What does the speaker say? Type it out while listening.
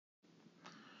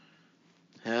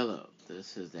Hello,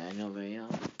 this is Daniel Vayon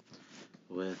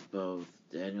with both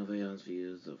Daniel Vayon's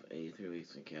views of 83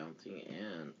 weeks and counting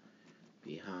and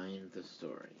Behind the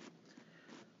Story.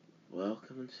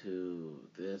 Welcome to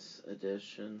this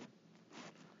edition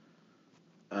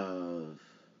of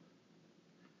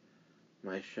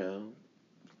my show,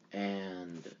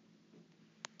 and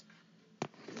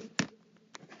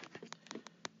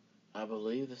I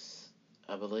believe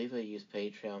I use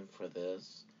Patreon for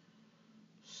this,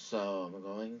 so I'm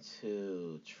going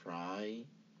to try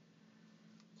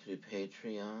to do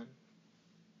Patreon.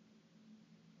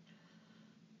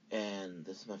 And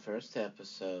this is my first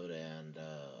episode, and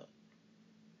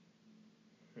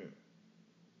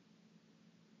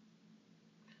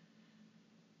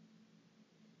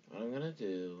what I'm gonna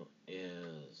do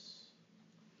is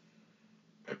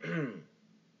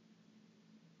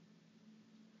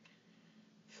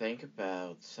think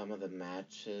about some of the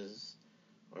matches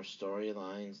or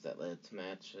storylines that led to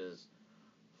matches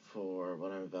for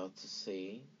what I'm about to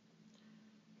see.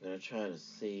 I'm gonna try to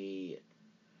see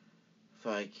if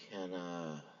I can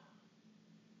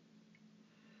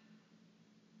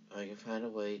find a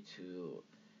way to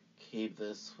keep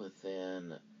this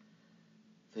within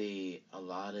the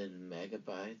allotted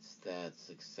megabytes that's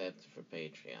accepted for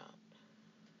Patreon.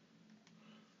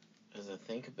 As I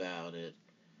think about it,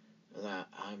 that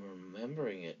I'm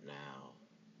remembering it now.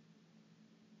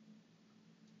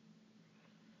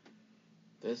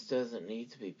 This doesn't need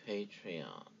to be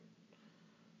Patreon.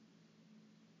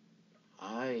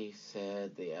 I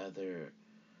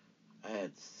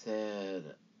had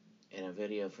said in a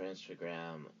video for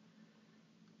Instagram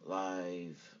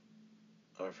Live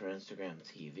or for Instagram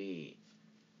TV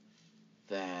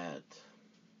that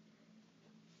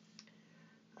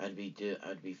I'd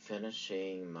be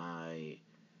finishing my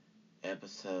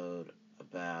episode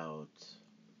about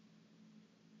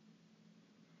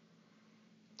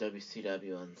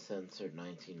WCW Uncensored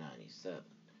 1997.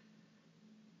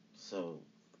 So,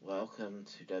 welcome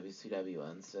to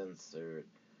WCW Uncensored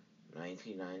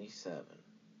 1997,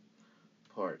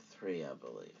 Part 3, I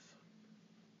believe.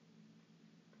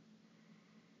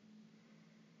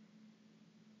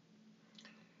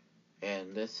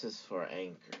 And this is for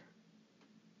Anchor.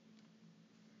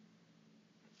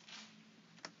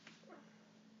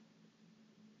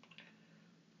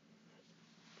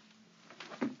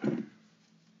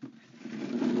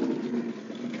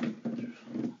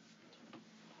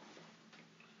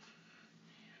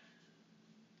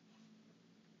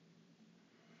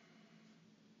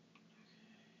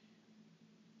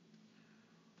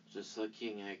 Just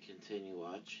looking at continue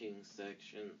watching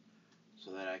section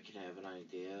so that I can have an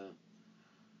idea.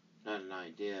 Not an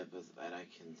idea, but that I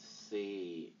can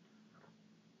see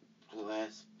the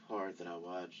last part that I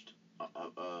watched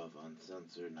of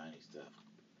Uncensored 97.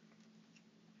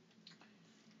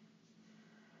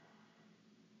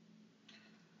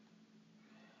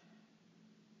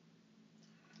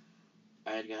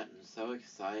 I had gotten so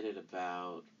excited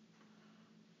about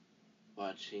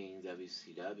watching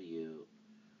WCW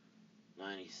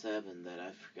 97 that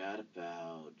I forgot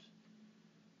about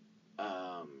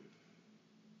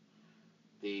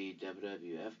the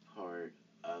WWF part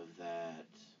of that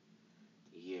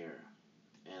year.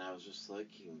 And I was just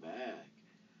looking back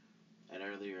at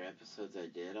earlier episodes I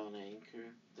did on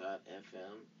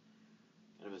Anchor.fm,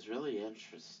 and it was really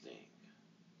interesting.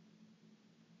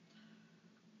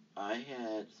 I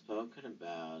had spoken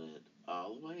about it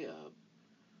all the way up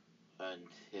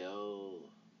until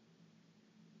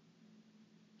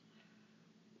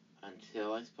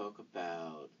I spoke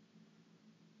about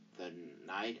the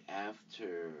night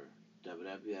after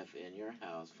WWF In Your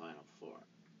House Final Four.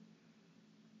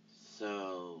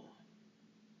 So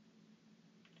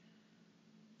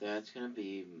that's going to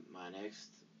be my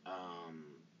next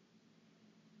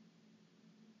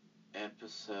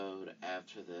episode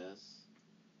after this.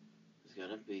 Is going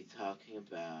to be talking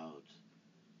about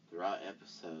the Raw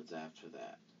episodes after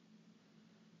that.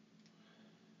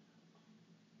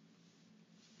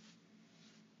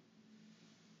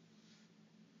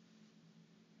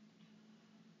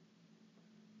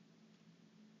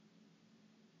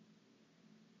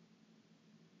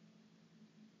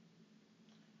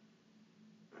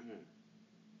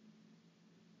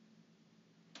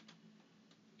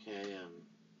 Okay,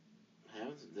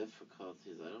 having some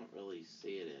difficulties. I don't really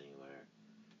see it anywhere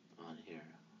on here.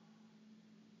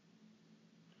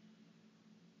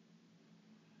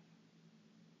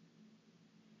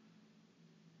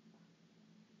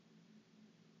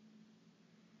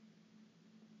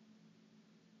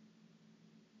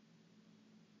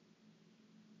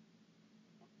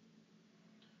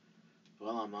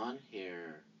 While I'm on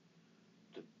here,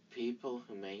 the people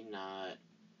who may not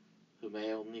who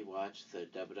may only watch the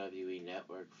WWE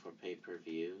Network for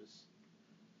pay-per-views,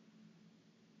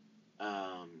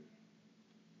 um,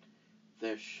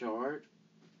 their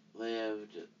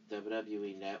short-lived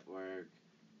WWE Network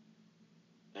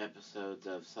episodes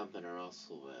of Something or Else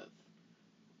with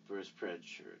Bruce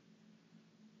Pritchard,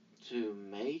 to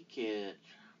make it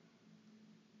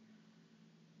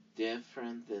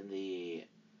different than the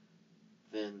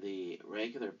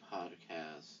regular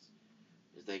podcast,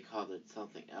 is they called it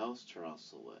Something Else to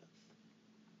Wrestle with,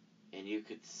 and you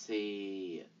could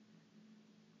see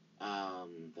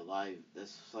the live.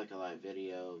 This was like a live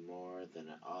video more than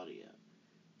an audio,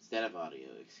 instead of audio.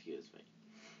 Excuse me.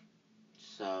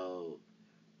 So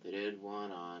they did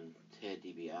one on Ted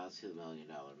DiBiase, the $1 Million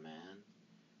Man.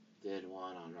 Did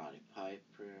one on Roddy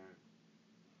Piper.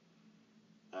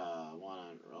 One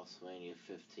on WrestleMania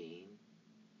 15.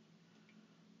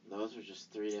 Those are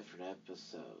just 3 different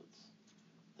episodes.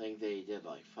 I think they did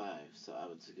like 5, so I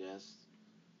would suggest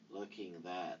looking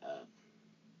that up,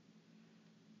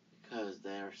 because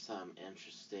there are some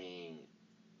interesting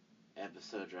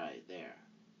episodes right there.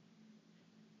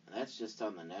 And that's just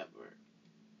on the network.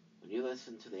 When you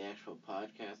listen to the actual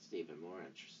podcast, it's even more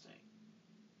interesting.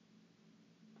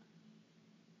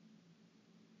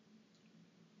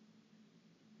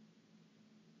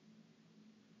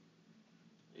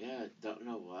 Yeah, I don't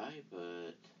know why,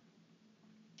 but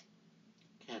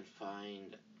can't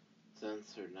find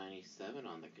Censored 97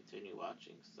 on the continue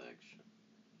watching section.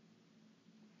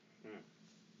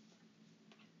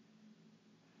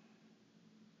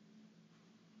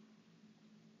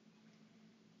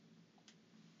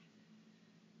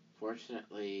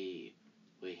 Fortunately,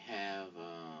 we have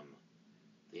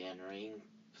the in-ring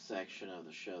section of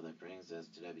the show that brings us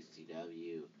to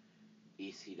WCW,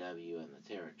 ECW, and the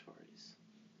territories.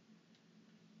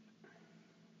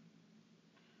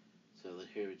 So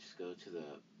here we just go to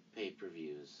the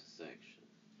pay-per-views section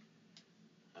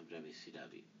of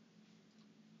WCW.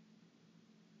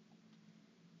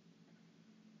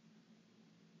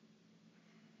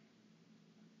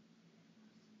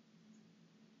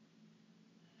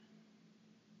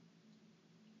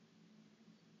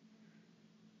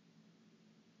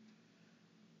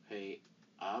 Okay,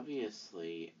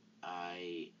 obviously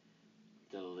I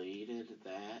deleted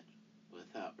that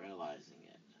without realizing it.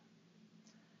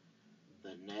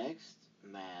 The next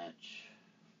match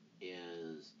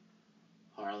is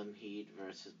Harlem Heat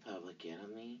versus Public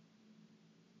Enemy.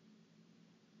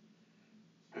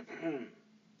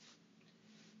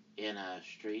 In a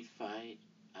street fight,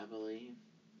 I believe.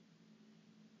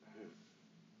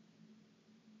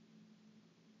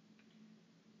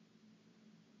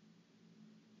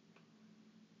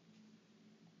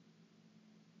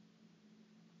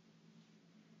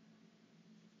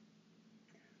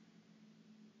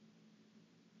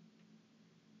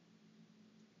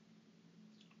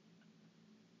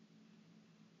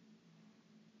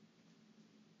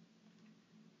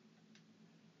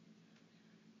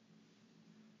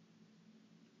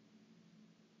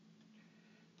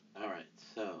 Alright,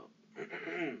 so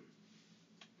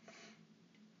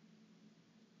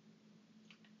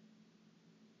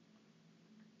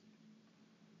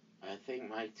I think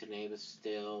Mike Tenay is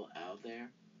still out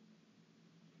there.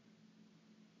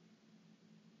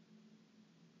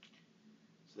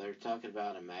 So they're talking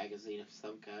about a magazine of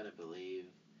some kind, I believe,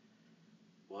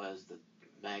 was the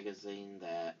magazine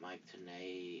that Mike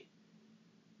Tenay.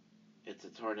 It's a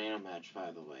tornado match, by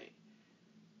the way.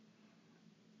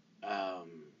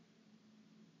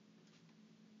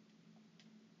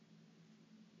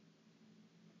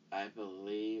 I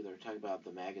believe they're talking about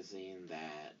the magazine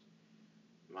that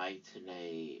Mike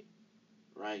Tenay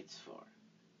writes for.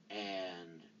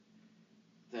 And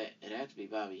it had to be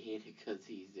Bobby Heenan, because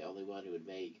he's the only one who would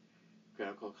make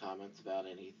critical comments about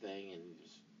anything, and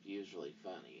was usually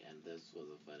funny, and this was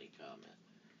a funny comment.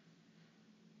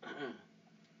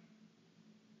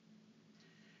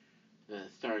 Then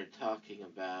it started talking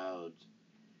about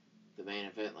the main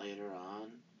event later on.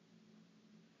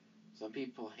 Some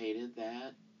people hated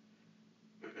that,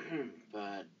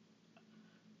 but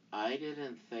I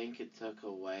didn't think it took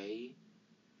away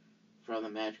from the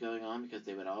match going on, because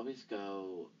they would always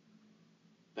go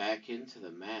back into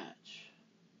the match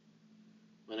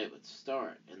when it would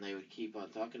start, and they would keep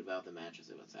on talking about the match as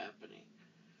it was happening.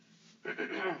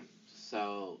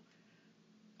 So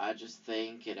I just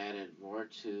think it added more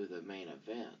to the main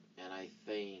event, and I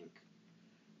think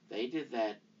they did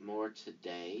that more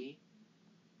today.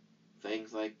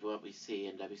 Things like what we see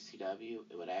in WCW,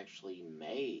 it would actually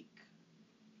make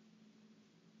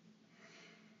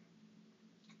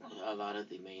a lot of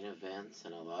the main events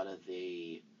and a lot of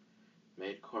the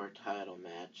mid-card title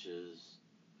matches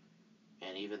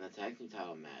and even the tag team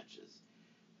title matches,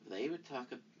 if they would talk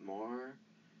more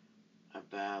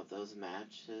about those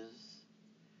matches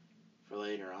for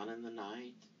later on in the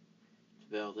night, to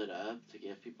build it up, to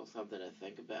give people something to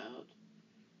think about,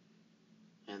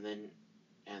 and then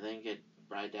get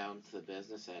right down to the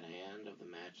business at hand of the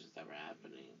matches that were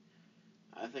happening,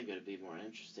 I think it would be more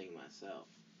interesting myself.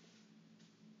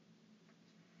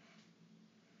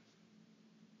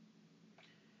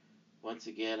 Once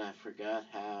again, I forgot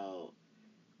how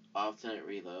often it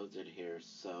reloads it here,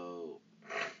 so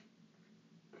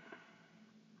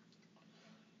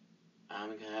I'm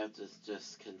going to have to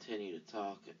just continue to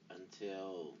talk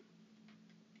until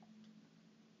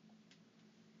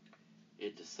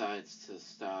it decides to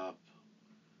stop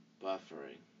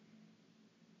buffering.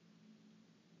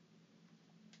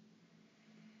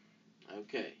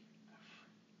 Okay.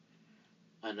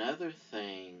 Another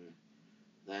thing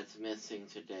that's missing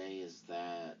today is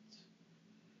that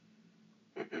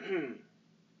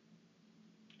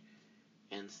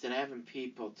instead of having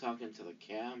people talking to the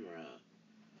camera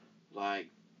like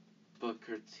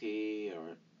Booker T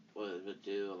or would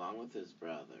do along with his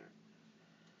brother,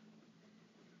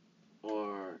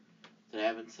 or to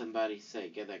having somebody say,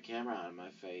 "Get that camera out of my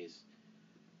face,"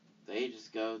 they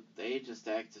just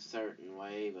act a certain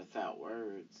way without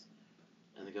words,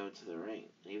 and they go to the ring.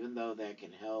 And even though that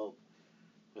can help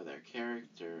with their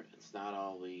character, it's not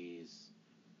always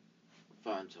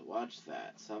fun to watch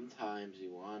that. Sometimes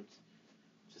you want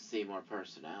to see more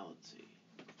personality.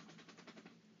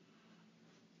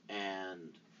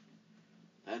 And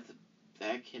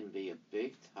that can be a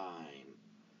big time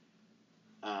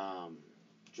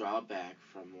drawback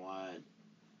from what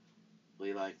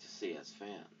we like to see as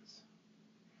fans.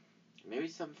 Maybe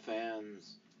some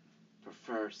fans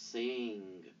prefer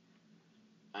seeing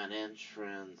an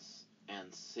entrance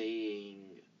and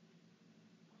seeing,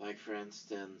 like for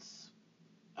instance,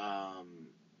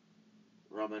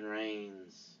 Roman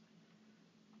Reigns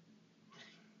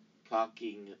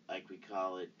cocking, like we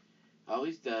call it,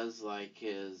 always does like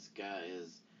his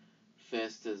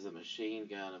fist is a machine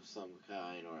gun of some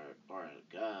kind, or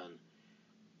a gun,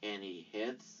 and he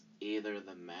hits either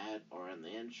the mat or in the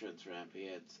entrance ramp, he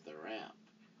hits the ramp.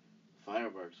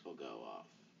 Fireworks will go off.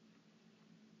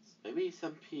 Maybe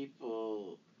some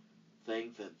people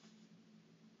think that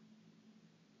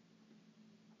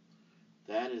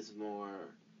that is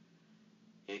more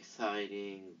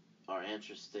exciting or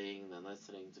interesting than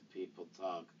listening to people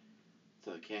talk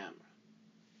to the camera.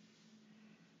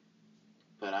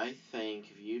 But I think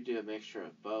if you do a mixture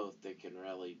of both, it can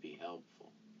really be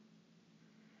helpful.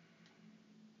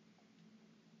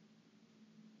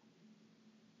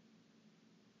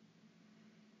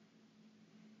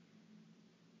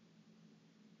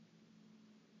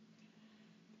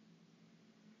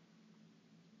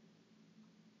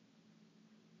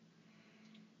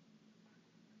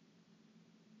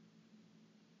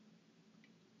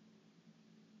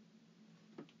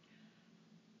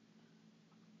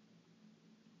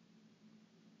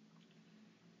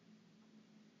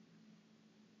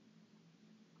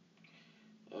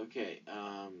 Okay,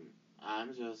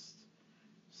 I'm just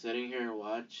sitting here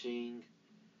watching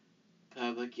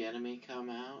Public Enemy come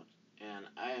out, and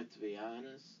I have to be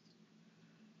honest,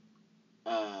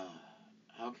 uh,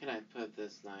 how can I put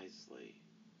this nicely?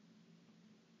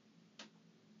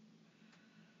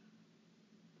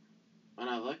 When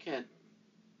I look at,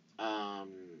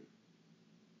 um,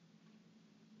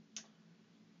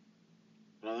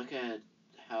 when I look at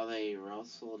how they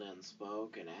wrestled and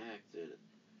spoke and acted,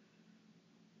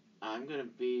 I'm gonna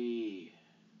be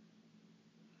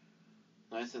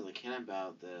nice as I can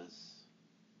about this,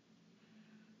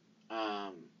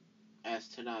 um, as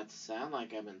to not sound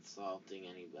like I'm insulting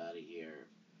anybody here,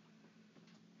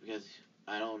 because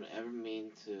I don't ever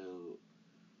mean to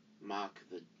mock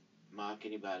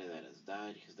anybody that has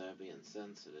died, because that would be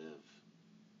insensitive.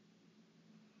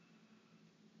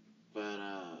 But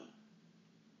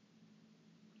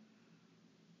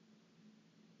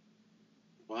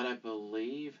what I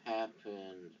believe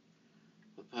happened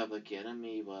with Public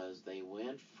Enemy was they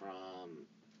went from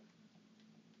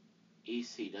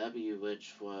ECW,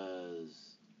 which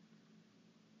was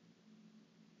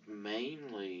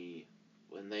mainly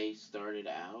when they started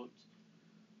out,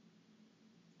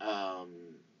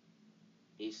 um,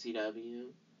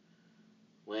 ECW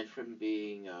went from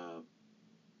being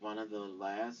one of the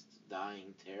last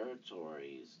dying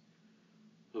territories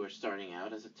who were starting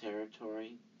out as a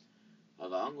territory,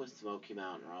 along with Smoky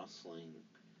Mountain Wrestling.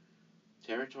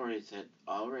 Territories had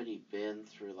already been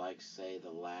through, like, say, the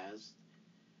last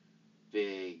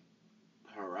big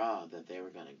hurrah that they were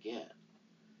going to get.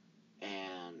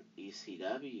 And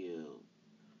ECW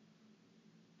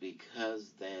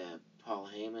because that Paul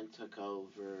Heyman took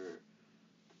over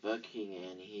the booking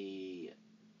and he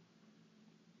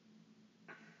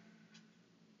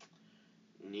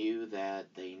knew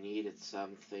that they needed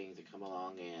something to come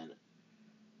along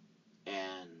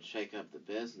and shake up the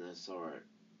business or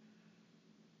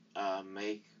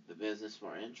make the business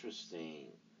more interesting,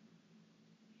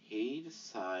 he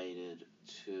decided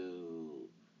to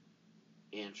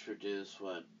introduce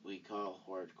what we call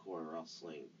hardcore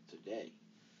wrestling today.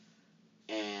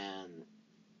 And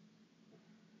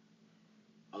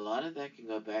a lot of that can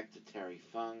go back to Terry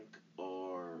Funk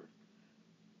or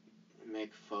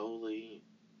Mick Foley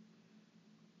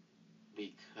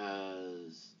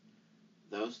because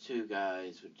those two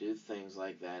guys would do things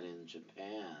like that in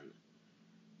Japan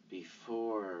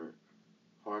before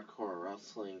hardcore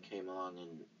wrestling came along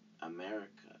in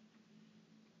America.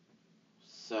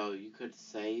 So you could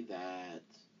say that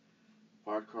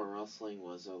hardcore wrestling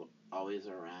was always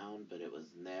around, but it was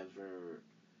never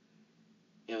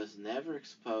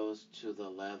exposed to the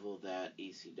level that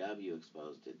ECW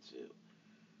exposed it to.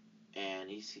 And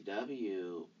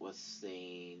ECW was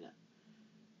seen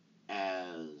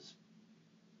as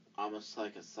almost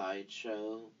like a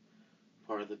sideshow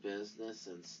part of the business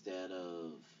instead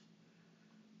of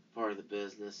part of the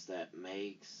business that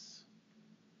makes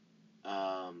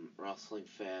wrestling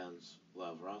fans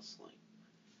love wrestling.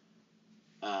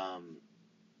 Um,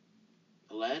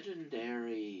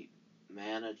 Legendary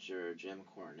manager Jim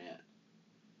Cornette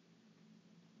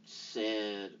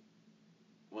said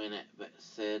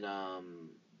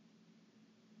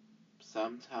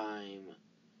sometime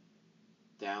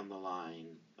down the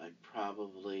line, like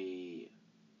probably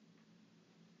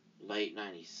late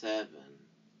 '97,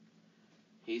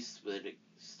 he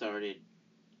started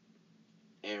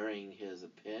airing his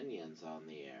opinions on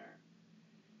the air.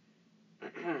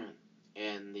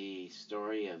 And the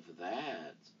story of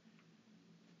that,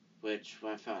 which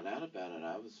when I found out about it,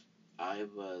 I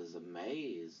was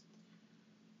amazed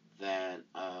that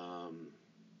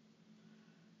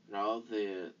in all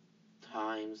the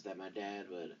times that my dad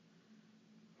would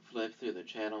flip through the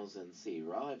channels and see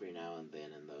Raw every now and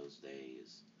then in those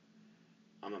days,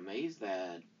 I'm amazed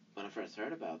that when I first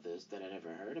heard about this, that I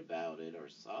never heard about it or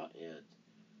saw it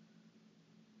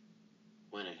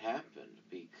when it happened,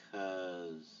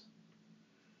 because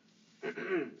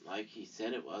like he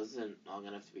said, it wasn't long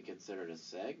enough to be considered a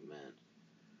segment,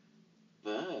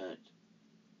 but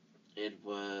it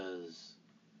was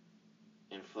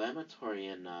inflammatory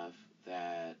enough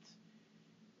that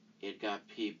it got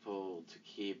people to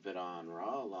keep it on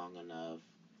Raw long enough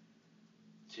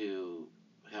to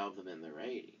help them in the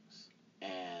ratings.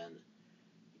 And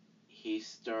he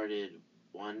started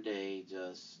one day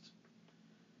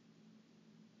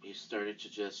he started to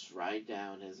just write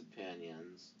down his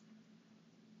opinions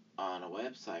on a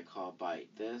website called Bite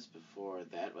This before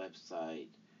that website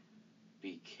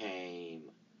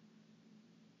became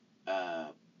a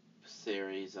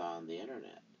series on the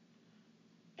internet.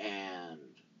 And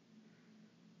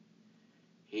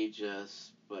he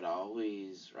just would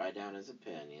always write down his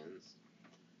opinions,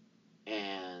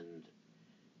 and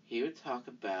he would talk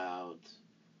about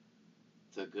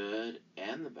the good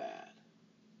and the bad.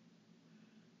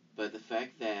 But the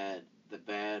fact that the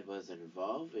bad was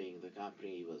involving the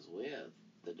company he was with,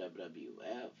 the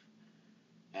WWF,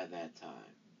 at that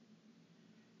time,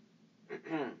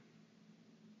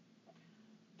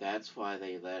 that's why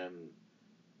they let him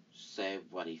say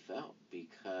what he felt,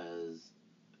 because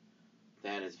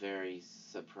that is very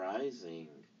surprising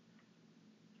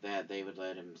that they would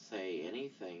let him say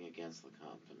anything against the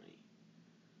company.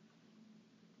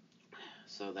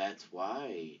 So that's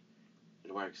why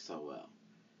it works so well.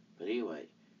 But anyway,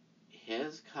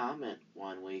 his comment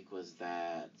one week was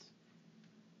that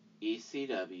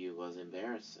ECW was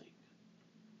embarrassing.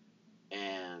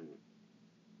 And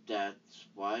that's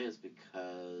why is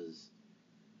because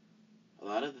a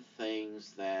lot of the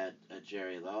things that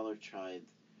Jerry Lawler tried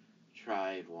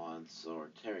once, or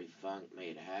Terry Funk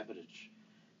made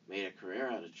a career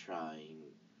out of trying,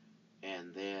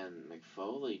 and then Mick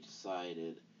Foley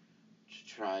decided to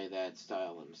try that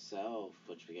style himself,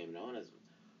 which became known as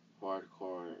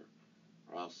hardcore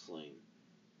wrestling.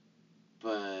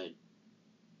 But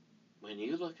when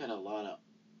you look at a lot of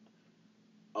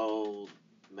old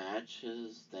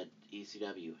matches that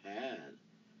ECW had,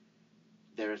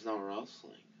 there is no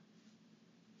wrestling.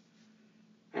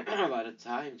 A lot of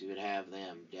times you would have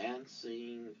them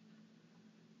dancing,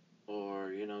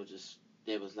 or, just,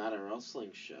 it was not a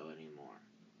wrestling show anymore.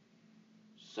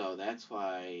 So that's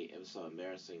why it was so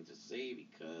embarrassing to see,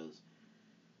 because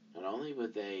not only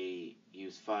would they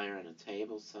use fire on a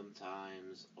table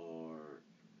sometimes, or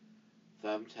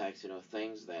thumbtacks,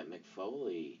 things that Mick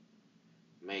Foley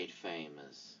made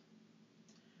famous.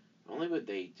 Not only would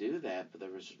they do that, but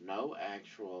there was no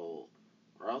actual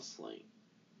wrestling,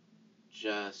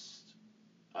 just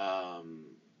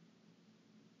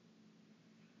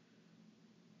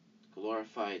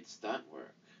glorified stunt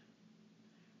work.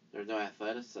 There's no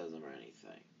athleticism or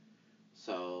anything.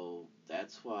 So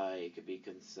that's why it could be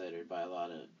considered by a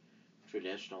lot of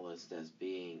traditionalists as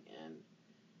being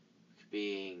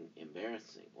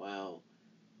embarrassing. Well,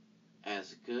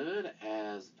 as good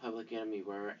as Public Enemy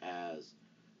were as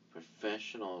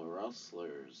professional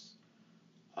wrestlers,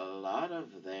 a lot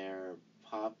of their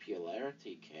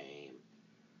popularity came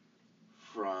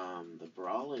from the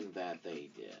brawling that they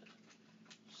did.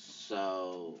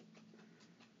 So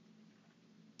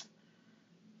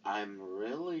I'm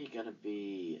really going to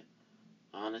be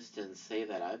honest and say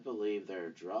that I believe their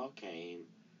draw came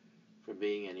from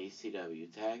being an ECW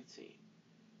tag team.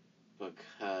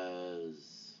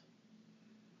 Because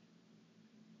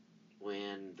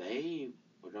when they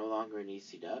were no longer in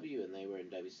ECW and they were in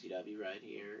WCW right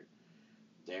here,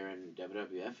 they were in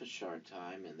WWF a short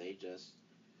time, and they just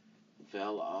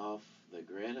fell off the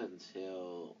grid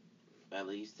until, at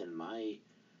least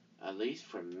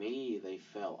for me, they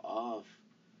fell off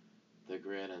the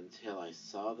grid until I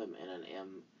saw them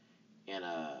in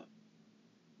a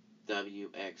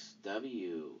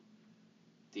WXW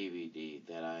DVD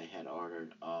that I had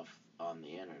ordered off on the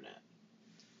internet.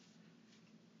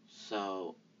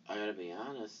 So I gotta be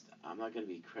honest, I'm not gonna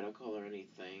be critical or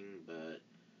anything, but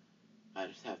I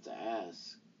just have to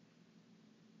ask,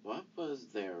 what was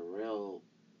their real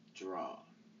draw?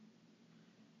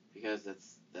 Because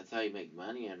that's how you make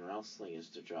money in wrestling, is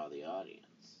to draw the audience.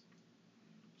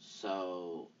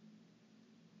 So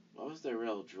what was their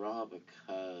real draw?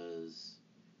 Because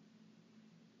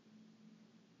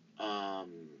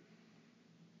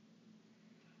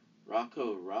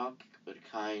Rocco Rock would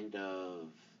kind of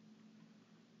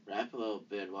rap a little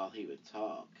bit while he would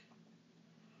talk.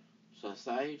 So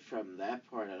aside from that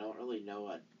part, I don't really know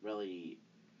what really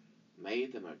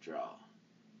made them a draw.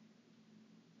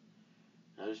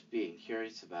 I'm just being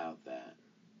curious about that.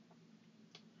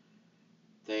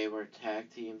 They were tag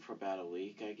team for about a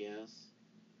week, I guess.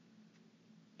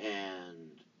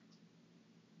 And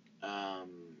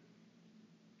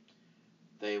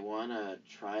they won a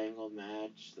triangle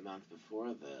match the month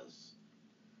before this,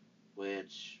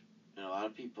 which in a lot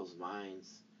of people's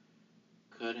minds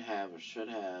could have or should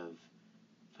have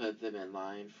put them in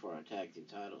line for a tag team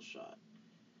title shot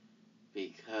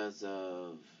because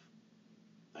of,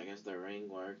 I guess, their ring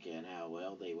work and how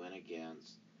well they went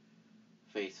against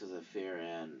Faces of Fear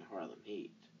and Harlem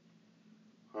Heat.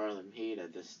 Harlem Heat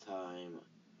at this time,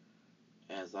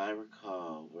 as I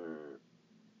recall, were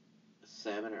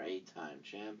 7 or 8 time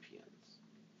champions.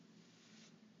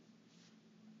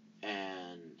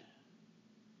 And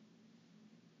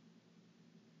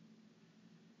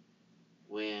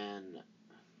when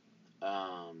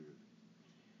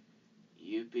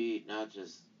you beat not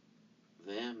just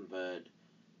them, but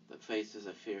the Faces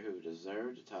of Fear, who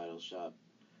deserved a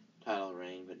title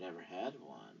reign, but never had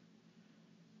one,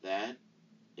 that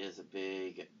is a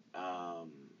big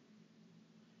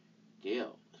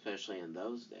deal, especially in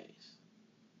those days.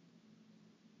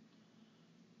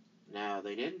 Now,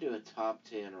 they didn't do a top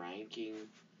 10 ranking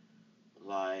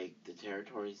like the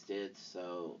territories did,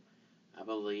 so I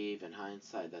believe in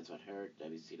hindsight that's what hurt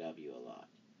WCW a lot.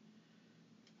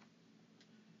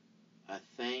 I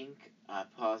think I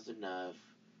paused enough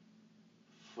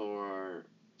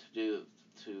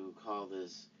to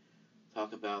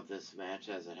talk about this match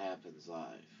as it happens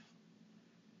live.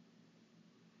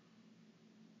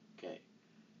 Okay,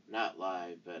 not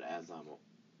live, but as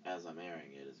I'm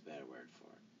airing it is a better word for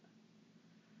it.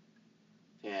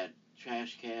 They had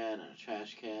trash can and a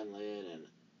trash can lid, and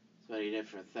so many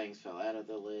different things fell out of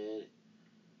the lid.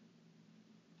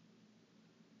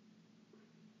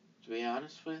 To be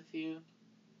honest with you,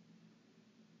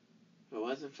 if it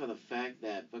wasn't for the fact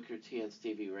that Booker T and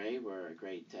Stevie Ray were a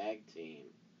great tag team,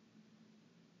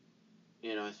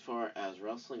 as far as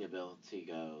wrestling ability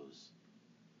goes,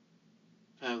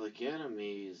 Public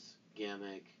Enemy's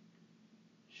gimmick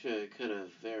could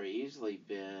have very easily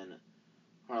been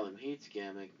Harlem Heat's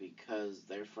gimmick, because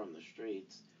they're from the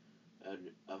streets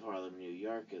of Harlem, New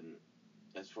York, and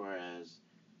as far as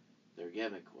their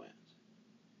gimmick went.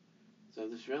 So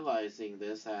just realizing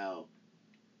this, how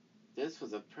this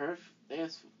was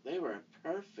they were a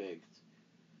perfect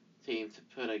team to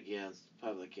put against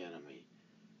Public Enemy.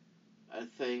 I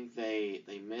think they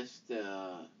missed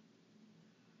the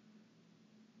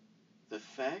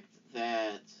fact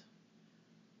that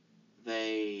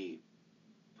they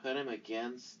put him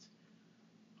against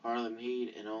Harlem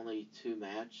Heat in only 2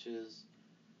 matches.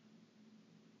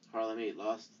 Harlem Heat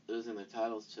losing their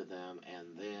titles to them,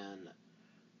 and then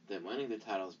them winning the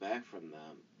titles back from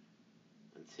them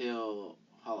until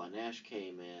Hall and Nash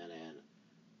came in and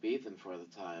beat them for the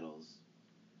titles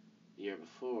the year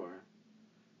before.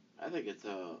 I think it's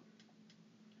a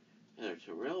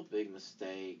real big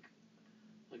mistake,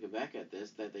 looking back at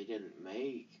this, that they didn't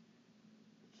make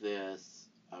this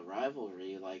a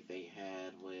rivalry like they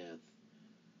had with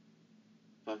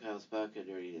Bunkhouse Buck and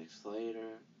Dirty Dick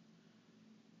Slater,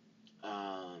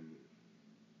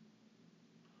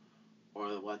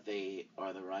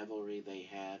 or the rivalry they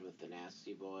had with the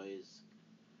Nasty Boys.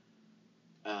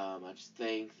 I just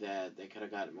think that they could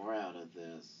have gotten more out of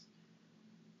this,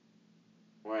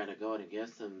 or out of going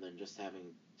against them, than just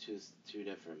having two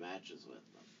different matches with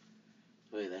them.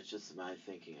 Wait, that's just my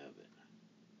thinking of it.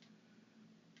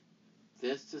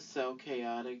 This is so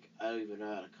chaotic, I don't even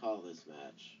know how to call this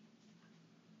match.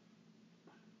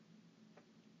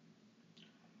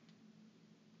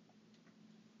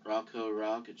 Rocco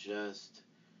Rock just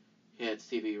hit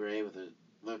Stevie Ray with a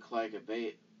look like a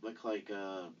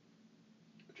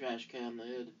trash can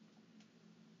lid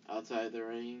outside the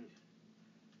ring.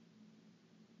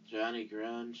 Johnny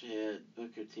Grunge hit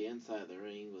Booker T inside the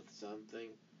ring with something.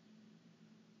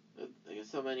 There's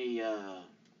so many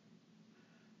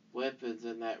weapons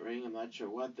in that ring, I'm not sure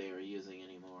what they were using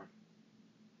anymore.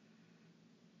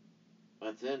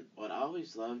 What I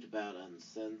always loved about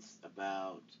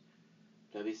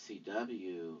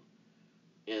WCW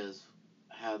is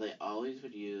how they always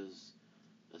would use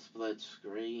a split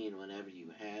screen whenever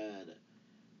you had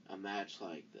a match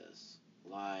like this.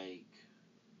 Like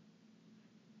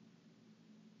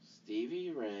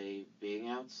Stevie Ray being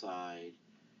outside,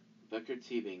 Booker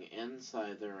T being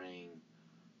inside the ring,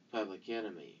 Public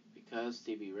Enemy. Because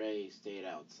Stevie Ray stayed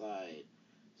outside,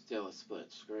 still a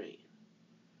split screen.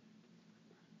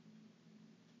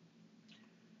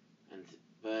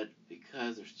 But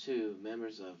because there's 2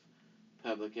 members of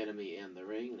Public Enemy in the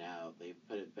ring now, they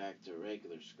put it back to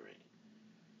regular screen.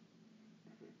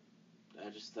 I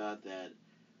just thought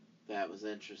that was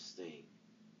interesting.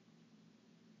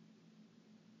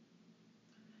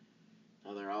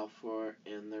 Now they're all 4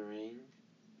 in the ring.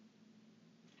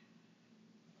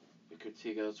 Booker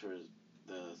T goes for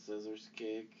the scissors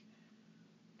kick,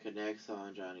 connects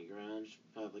on Johnny Grunge,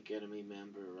 Public Enemy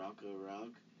member Rocco Rock.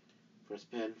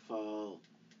 First pinfall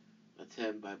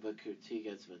attempt by Booker T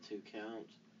gets him a 2 count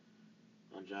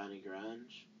on Johnny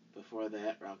Grunge. Before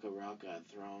that, Rocco Rock got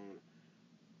thrown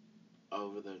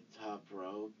over the top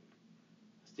rope.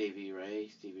 Stevie Ray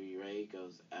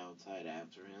goes outside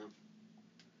after him.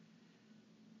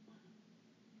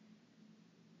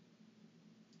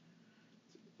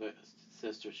 But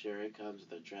Sister Sherry comes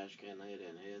with a trash can lid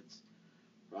and hits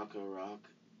Rocco Rock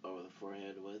over the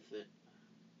forehead with it.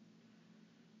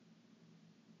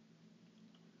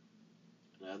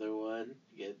 Another one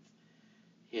gets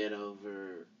hit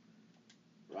over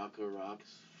Rocco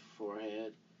Rock's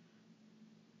forehead.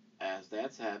 As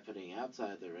that's happening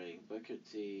outside the ring, Booker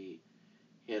T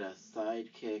hit a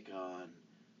side kick on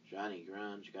Johnny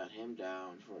Grunge, got him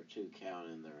down for a 2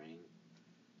 count in the ring.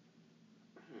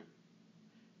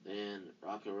 Then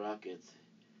Rocco Rock gets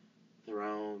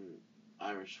thrown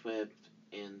Irish whipped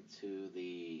into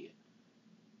the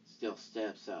steel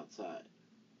steps outside.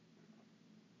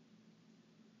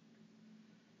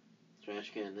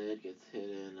 Trash can lid gets hit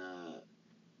in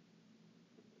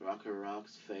Rocco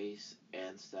Rock's face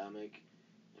and stomach,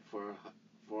 and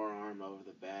forearm over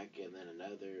the back, and then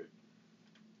another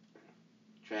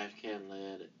trash can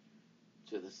lid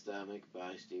to the stomach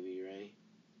by Stevie Ray.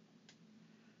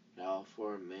 Now all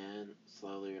 4 men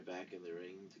slowly are back in the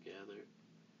ring together.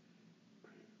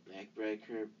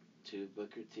 Neckbreaker to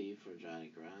Booker T for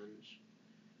Johnny Grunge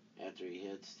after he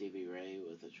hits Stevie Ray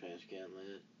with a trash can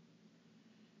lid.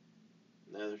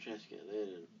 Another trash can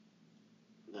lid,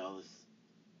 and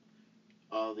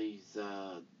all these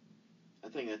I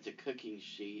think that's a cooking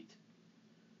sheet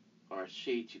or a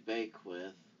sheet you bake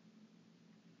with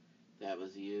that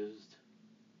was used.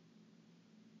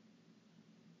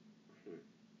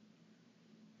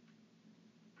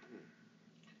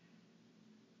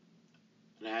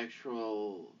 An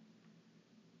actual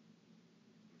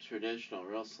traditional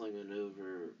wrestling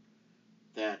maneuver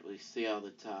that we see all the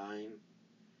time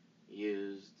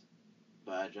used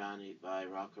by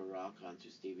Rocco Rock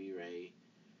onto Stevie Ray.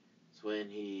 It's when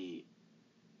he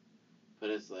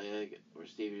put his leg or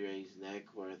Stevie Ray's neck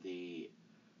where the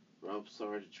ropes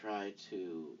are to try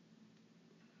to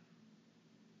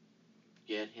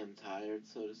get him tired,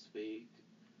 so to speak.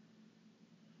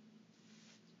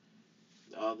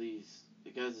 all these,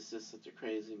 because it's just such a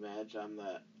crazy match. I'm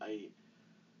not. I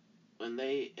when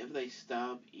they if they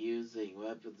stop using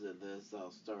weapons in this,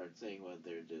 I'll start saying what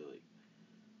they're doing.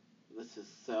 This is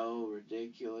so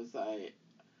ridiculous. I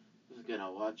was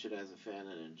gonna watch it as a fan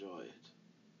and enjoy it.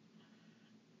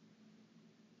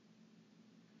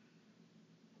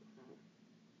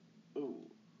 Ooh,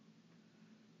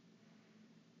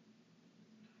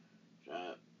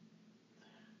 drop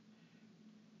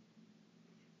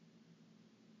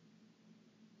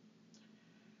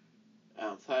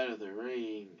outside of the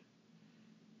ring.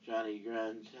 Johnny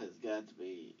Grunge has got to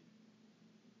be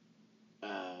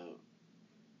uh,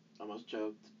 almost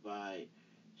choked by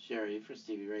Sherry for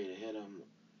Stevie Ray to hit him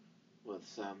with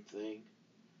something.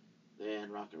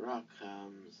 Then Rocket Rock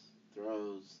comes,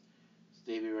 throws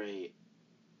Stevie Ray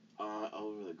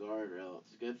over the guardrail.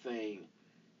 It's a good thing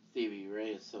Stevie Ray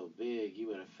is so big, he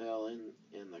would have fell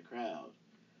in the crowd.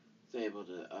 He's able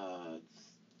to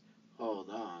hold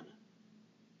on.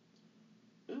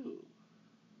 Ooh.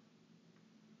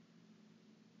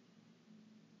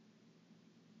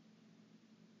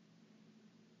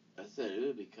 I said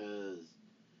ooh because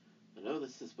I know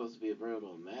this is supposed to be a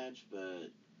brutal match,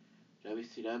 but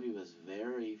WCW was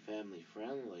very family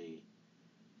friendly,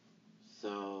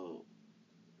 so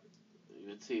you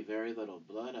would see very little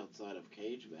blood outside of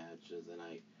cage matches, and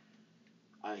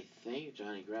I think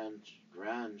Johnny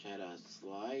Grunge had a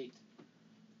slight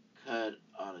cut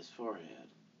on his forehead.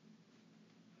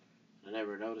 I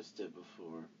never noticed it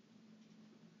before.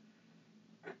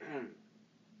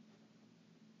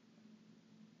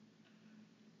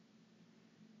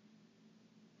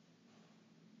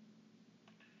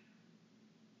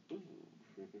 Ooh.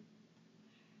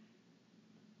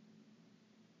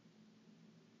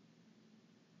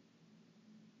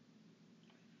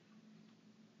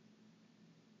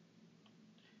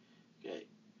 Okay,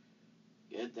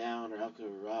 get down,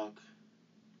 Rock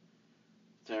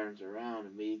turns around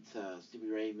and meets Stevie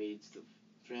Ray meets the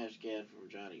trash can from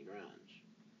Johnny Grunge.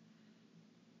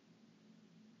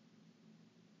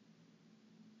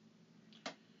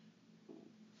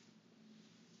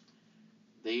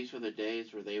 These were the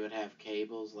days where they would have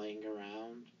cables laying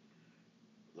around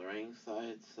the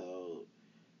ringside, so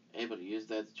able to use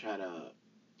that to try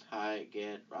to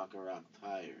get Rock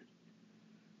tired.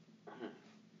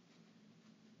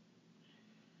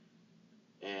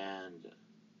 And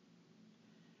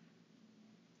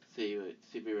see what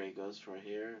Stevie Ray goes for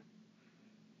here.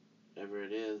 Whatever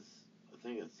it is, I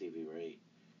think it's Stevie Ray.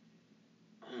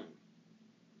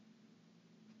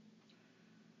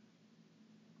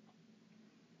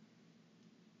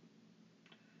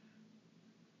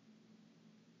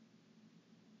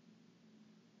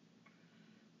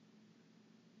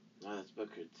 Now that's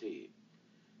Booker T.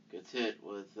 Gets hit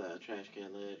with a trash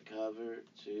can lid cover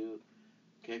to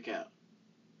kick out.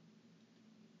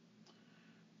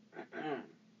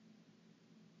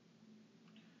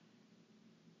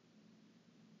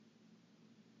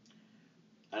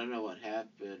 I don't know what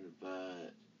happened,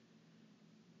 but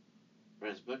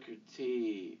whereas Booker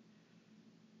T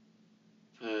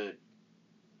put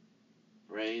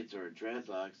braids or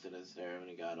dreadlocks in his hair when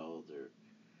he got older,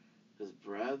 his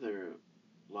brother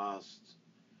lost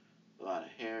a lot of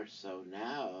hair, so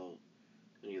now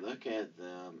when you look at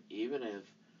them, even if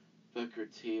Booker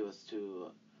T was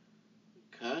to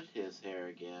cut his hair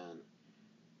again,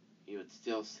 you would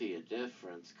still see a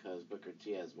difference because Booker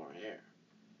T has more hair.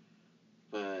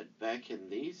 But back in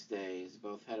these days,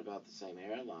 both had about the same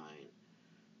hairline,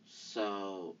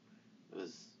 so it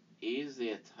was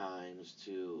easy at times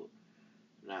to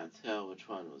not tell which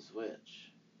one was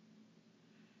which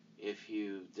if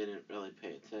you didn't really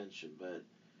pay attention. But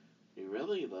you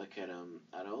really look at him,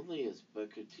 not only is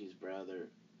Booker T's brother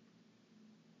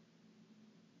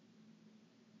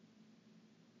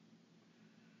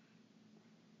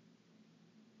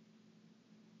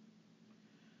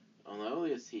not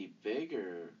only is he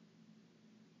bigger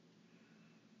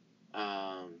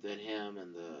than him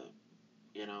and the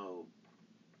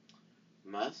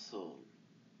muscle,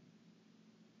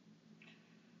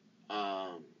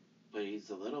 um, but he's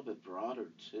a little bit broader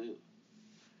too.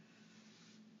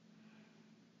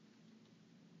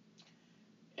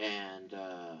 And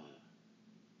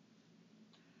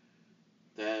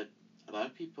that a lot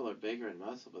of people are bigger in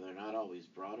muscle, but they're not always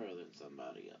broader than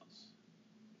somebody else.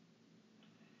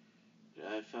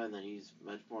 I find that he's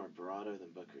much more broader than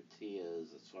Booker T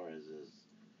is as far as his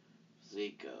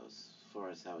physique goes, as far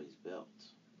as how he's built.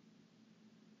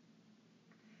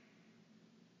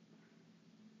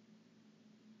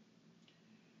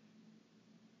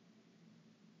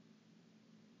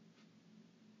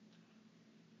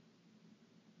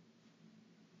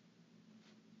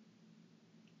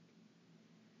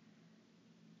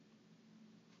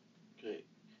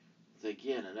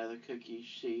 again, another cookie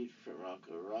sheet from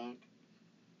Rocco Rock.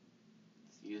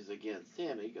 It's used against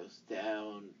him. He goes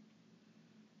down.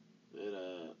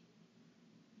 It,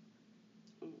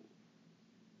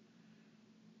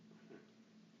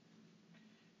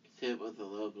 gets hit with a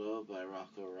low blow by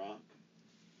Rocco Rock.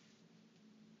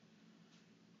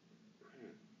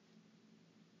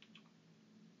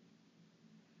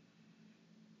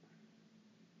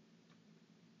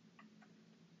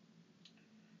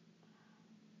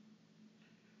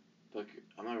 But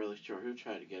I'm not really sure who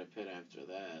tried to get a pin after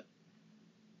that.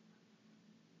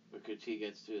 Booker T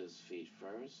gets to his feet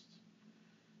first.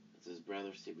 It's his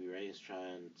brother Stevie Ray is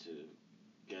trying to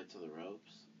get to the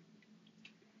ropes.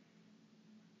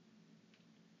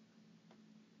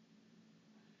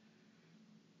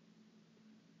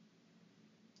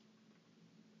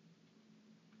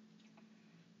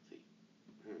 See,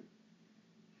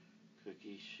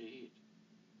 cookie sheet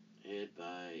hit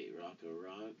by Rocco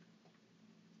Rock.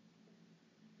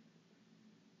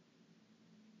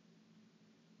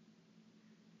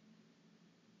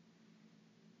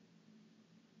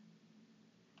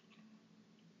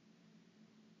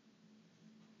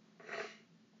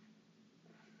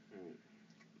 Hmm.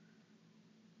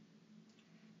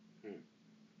 Hmm.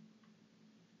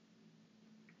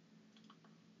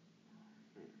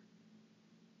 Hmm.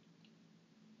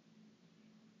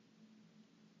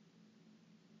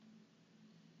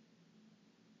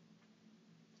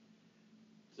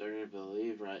 Starting to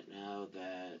believe right now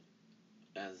that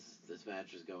as this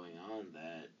match is going on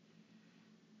that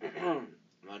I'm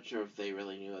not sure if they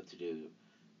really knew what to do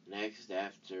next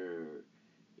after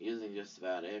using just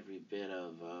about every bit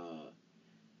of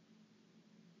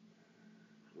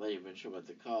I'm not even sure what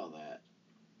to call that.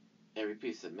 Every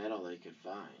piece of metal they could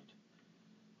find.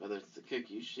 Whether it's the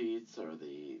cookie sheets or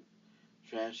the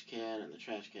trash can and the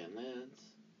trash can lids.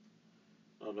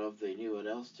 I don't know if they knew what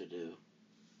else to do.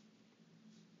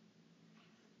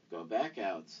 Go back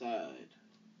outside.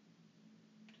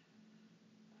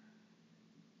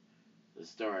 To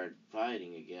start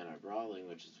fighting again or brawling,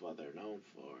 which is what they're known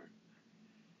for.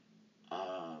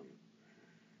 Um,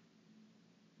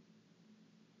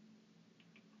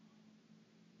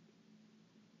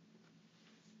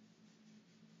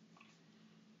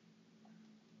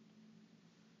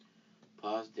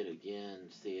 Paused it again,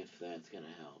 see if that's going to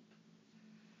help.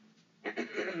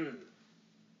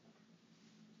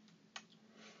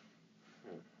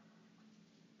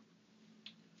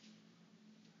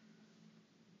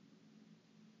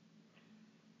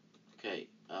 Okay,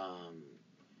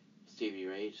 Stevie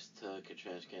Ray just took a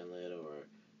trash can lid or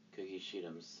a cookie sheet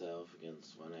himself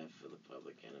against one half of the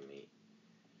Public Enemy.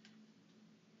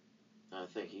 I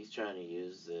think he's trying to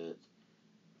use it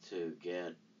to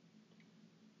get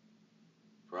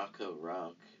Rocco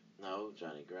Rock, no,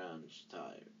 Johnny Grunge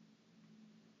tired.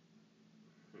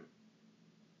 Hmm.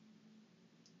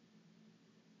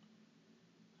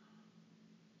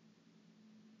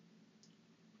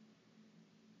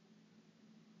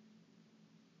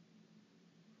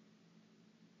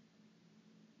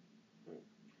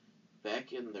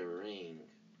 Back in the ring,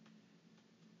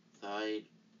 side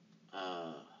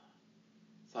uh,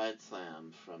 side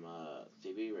slam from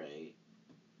Stevie Ray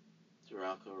to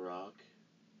Rocco Rock.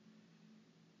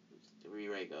 Stevie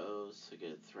Ray goes to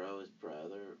get throw his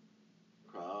brother,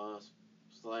 cross,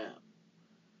 slam,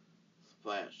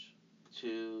 splash.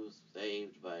 Two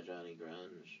saved by Johnny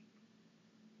Grunge.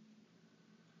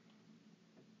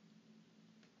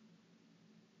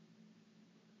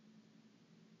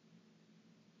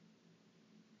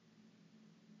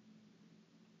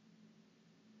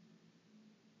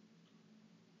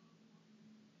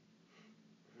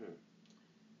 Hmm.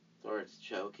 Starts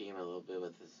choking him a little bit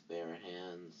with his bare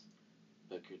hands.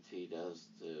 Booker T does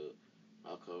to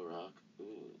Rocco Rock.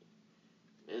 Ooh.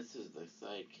 Misses the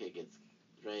sidekick, gets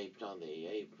draped on the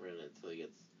apron until he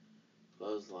gets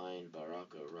clotheslined by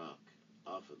Rocco Rock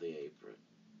off of the apron.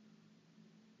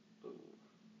 Ooh.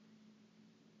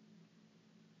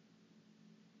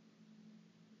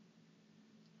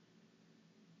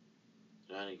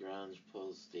 Johnny Grunge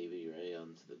pulls Stevie Ray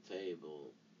onto the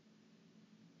table.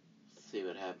 See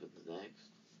what happens next.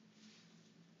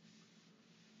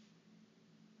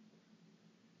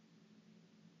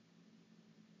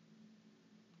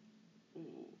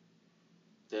 Ooh.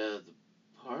 The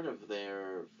part of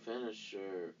their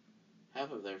finisher,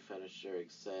 half of their finisher,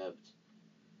 except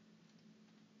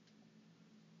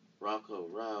Rocco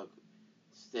Rock,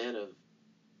 instead of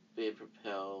being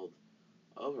propelled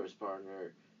over his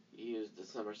partner, he used the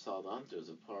somersault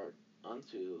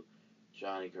onto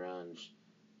Johnny Grunge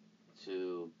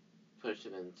to push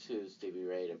him into Stevie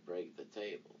Ray to break the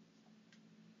table.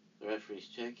 The referee's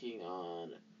checking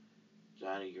on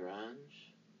Johnny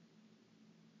Grunge.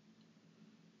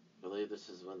 I believe this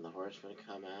is when the Horsemen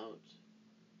come out.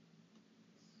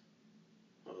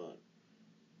 Hold on.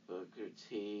 Booker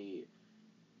T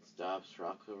stops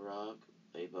Rocco Rock.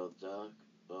 They both duck.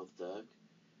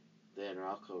 Then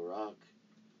Rocco Rock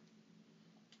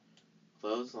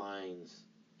clotheslines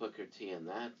Booker T, and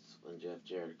that's when Jeff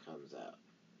Jarrett comes out.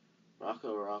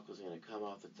 Rocco Rock was going to come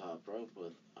off the top rope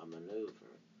with a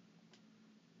maneuver.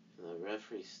 And the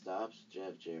referee stops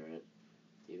Jeff Jarrett.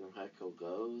 Even Michael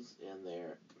goes in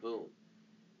there. Boom.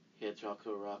 Hits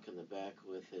Rocco Rock in the back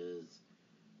with his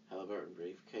Halliburton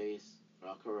briefcase.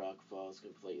 Rocco Rock falls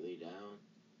completely down.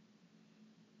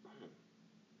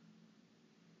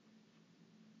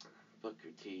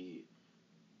 Booker T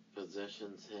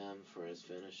positions him for his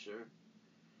finisher.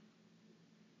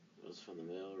 Goes from the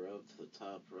middle rope to the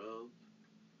top rope.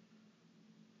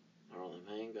 Harlem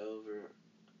Hangover.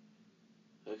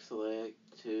 Hooks the leg.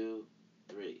 2,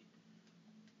 3.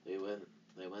 They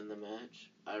win the match.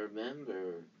 I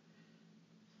remember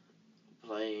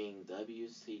playing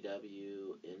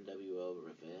WCW NWO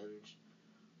Revenge,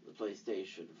 the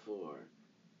PlayStation 4,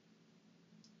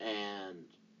 and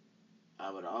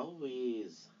I would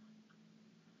always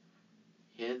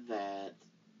hit that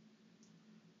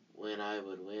when I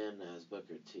would win as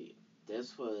Booker T.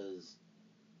 This was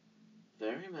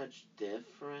very much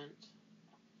different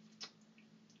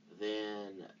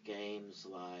than games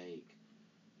like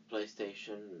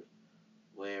PlayStation,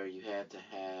 where you had to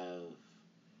have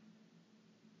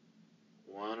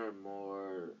one or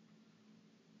more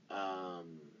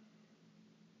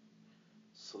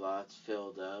slots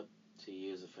filled up to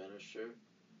use a finisher.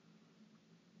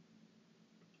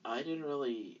 I didn't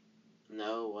really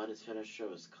know what his finisher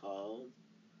was called,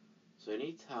 so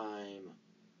anytime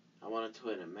I wanted to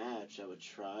win a match, I would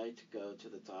try to go to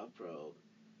the top rope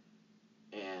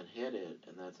and hit it,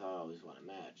 and that's how I always won a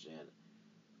match. And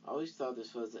I always thought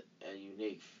this was a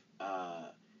unique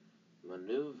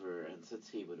maneuver, and since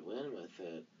he would win with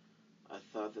it, I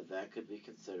thought that could be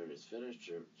considered his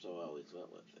finisher, so I always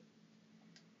went with it.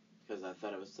 Because I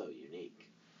thought it was so unique,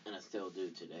 and I still do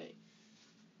today.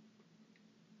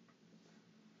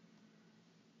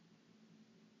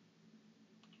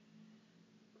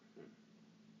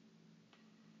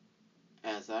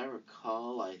 As I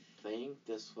recall, I think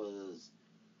this was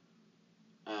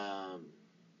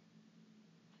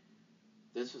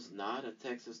not a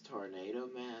Texas Tornado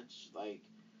match like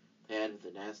they had with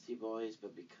the Nasty Boys,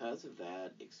 but because of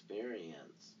that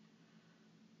experience,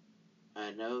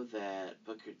 I know that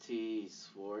Booker T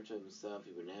swore to himself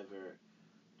he would never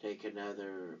take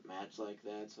another match like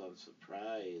that, so I'm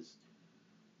surprised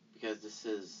because this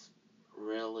is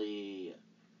really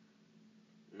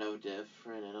no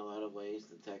different in a lot of ways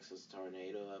than Texas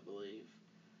Tornado, I believe.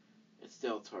 It's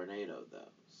still Tornado,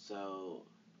 though. So,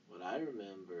 what I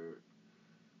remember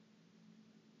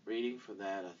reading from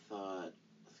that, I thought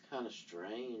it's kind of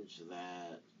strange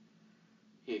that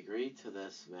he agreed to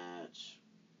this match.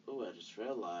 Oh, I just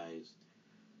realized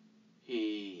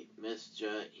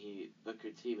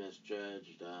Booker T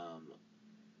misjudged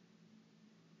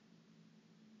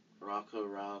Rocco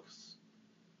Rock's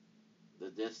the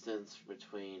distance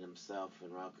between himself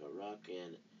and Rocco Rock,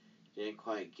 and didn't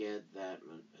quite get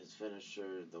his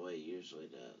finisher the way he usually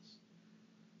does.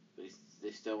 But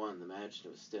they still won the match, and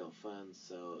it was still fun,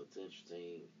 so it's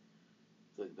interesting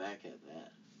to look back at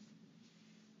that.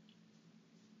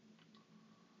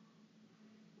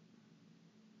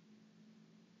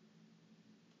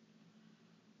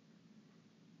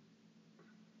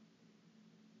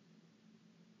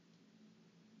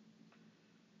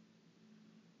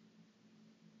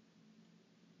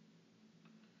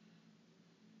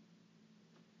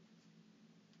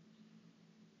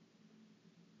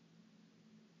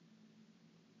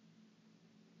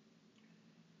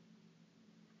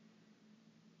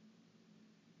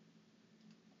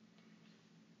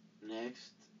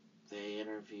 Next, they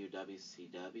interview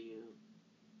WCW,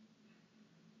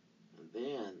 and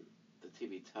then the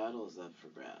TV title is up for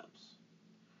grabs.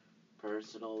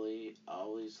 Personally, I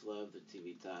always love the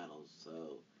TV titles,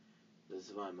 so this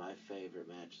is one of my favorite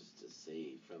matches to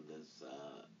see from this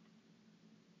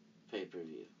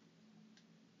pay-per-view.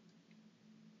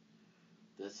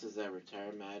 This is a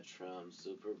return match from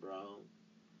Super Brawl.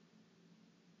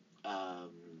 I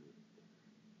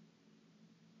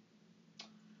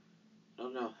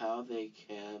don't know how they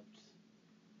kept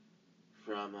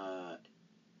from I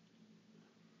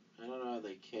don't know how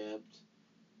they kept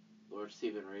Lord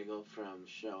Steven Regal from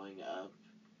showing up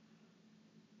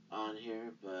on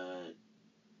here, but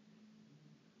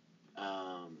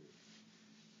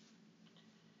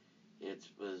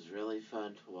it was really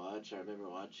fun to watch. I remember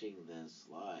watching this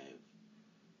live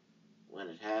when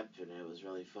it happened. It was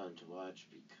really fun to watch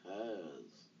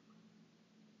because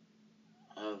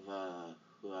of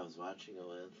who I was watching it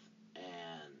with,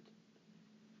 and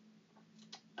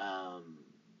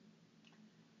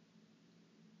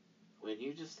when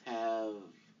you just have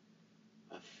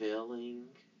a feeling.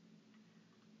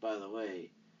 By the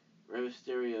way, Rey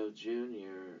Mysterio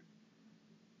Jr.,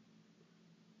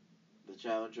 the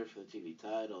challenger for the TV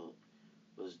title,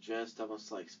 was dressed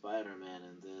almost like Spider-Man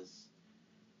in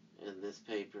this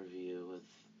pay-per-view, with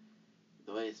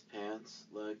the way his pants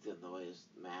looked and the way his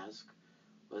mask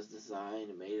was designed.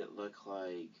 It made it look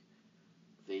like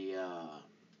the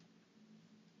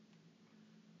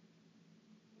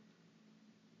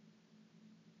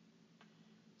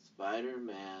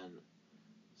Spider-Man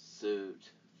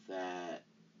suit that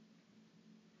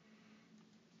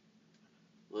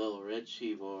Little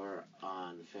Richie wore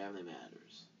on Family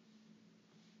Matters.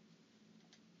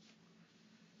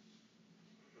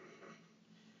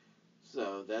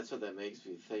 So that's what that makes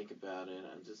me think about it.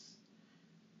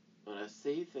 When I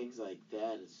see things like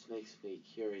that, it just makes me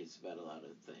curious about a lot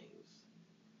of things.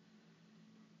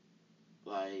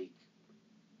 Like,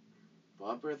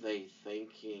 what were they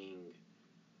thinking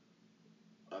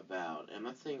about? And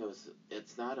my thing was,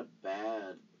 it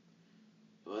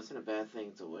wasn't a bad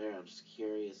thing to wear. I'm just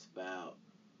curious about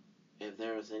if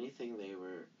there was anything they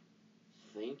were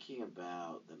thinking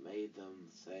about that made him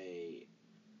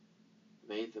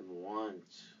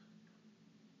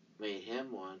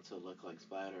want to look like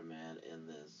Spider-Man in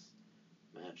this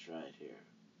match right here.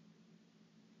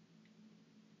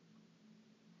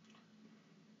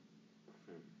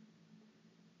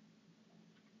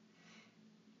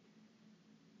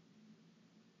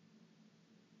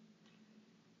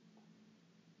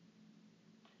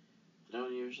 I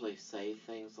don't usually say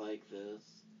things like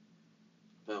this,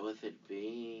 but with it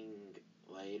being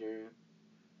later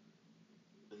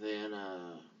than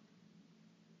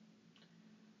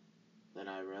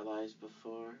I realized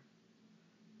before,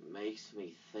 makes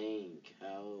me think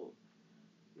how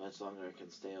much longer I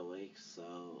can stay awake.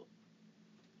 So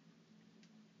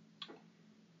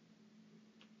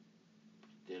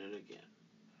did it again.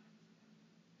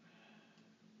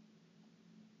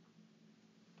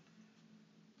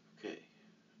 Okay,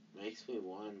 makes me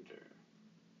wonder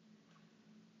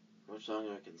how much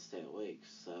longer I can stay awake.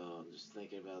 So I'm just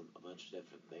thinking about a bunch of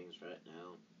different things right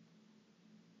now.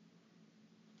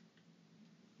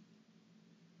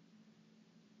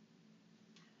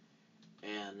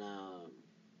 And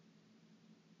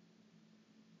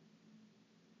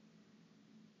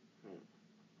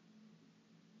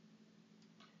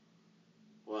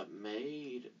what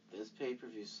made this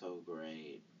pay-per-view so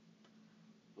great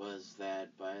was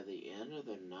that by the end of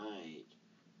the night,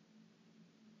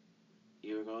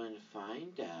 you were going to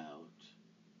find out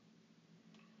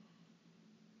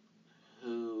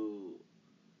who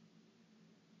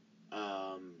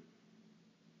um,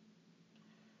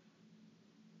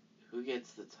 who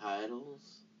gets the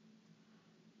titles,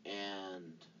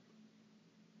 and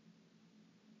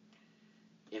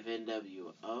if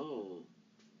NWO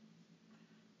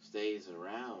stays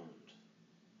around,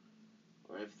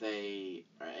 or if they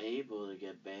are able to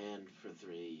get banned for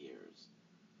 3 years.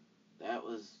 That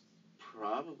was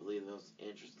probably the most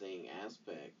interesting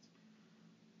aspect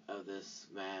of this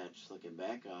match, looking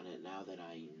back on it, now that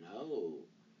I know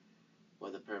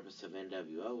what the purpose of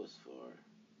NWO was for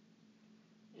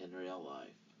in real life.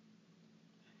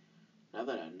 Now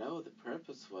that I know what the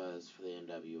purpose was for the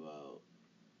NWO,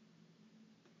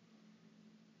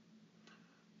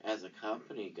 as a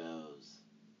company goes,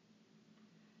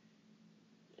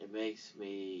 it makes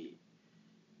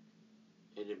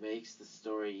the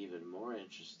story even more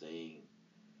interesting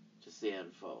to see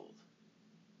unfold.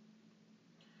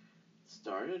 It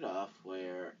started off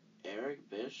where Eric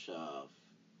Bischoff,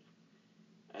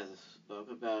 as I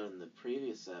spoke about in the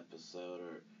previous episode,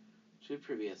 or 2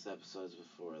 previous episodes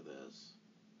before this,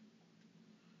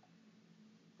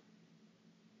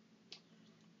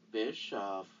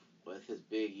 Bischoff, with his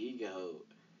big ego,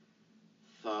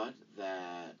 thought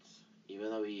that even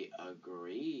though he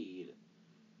agreed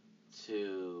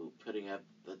to putting up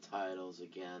the titles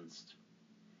against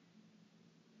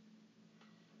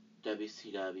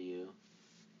WCW,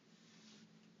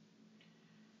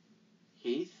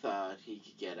 he thought he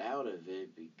could get out of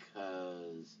it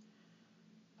because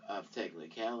of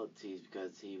technicalities,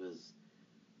 because he was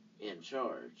in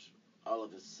charge. All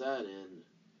of a sudden,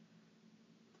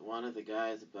 one of the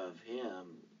guys above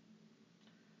him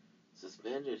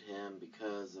suspended him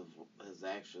because of his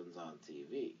actions on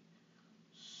TV.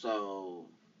 So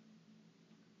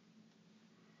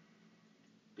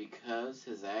because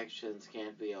his actions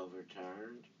can't be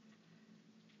overturned,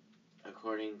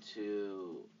 according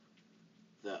to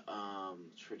the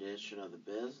tradition of the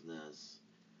business,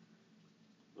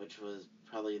 which was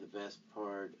probably the best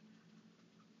part.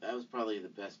 That was probably the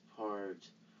best part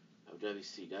of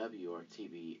WCW or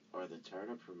TV or the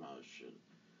Turner promotion,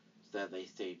 is that they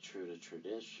stayed true to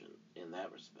tradition in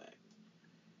that respect.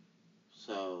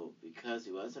 So, because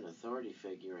he was an authority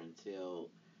figure until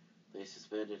they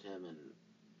suspended him, and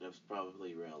it was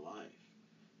probably real life,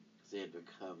 because he had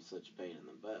become such a pain in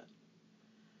the butt.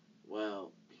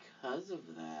 Well, because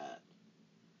of that,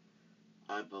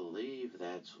 I believe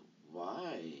that's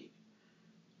why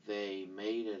they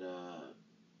made it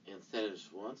instead of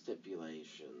just one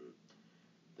stipulation,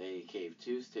 they gave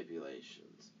two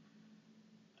stipulations: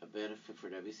 a benefit for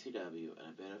WCW and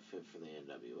a benefit for the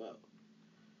NWO.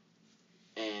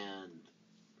 And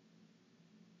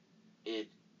it,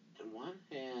 on one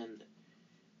hand,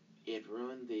 it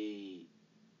ruined the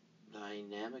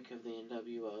dynamic of the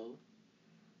NWO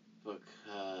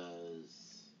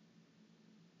because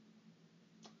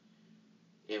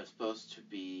it was supposed to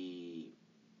be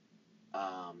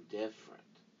different.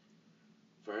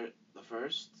 The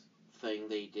first thing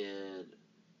they did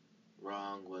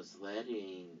wrong was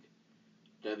letting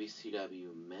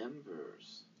WCW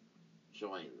members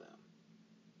join them,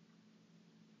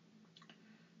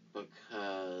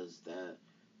 because that,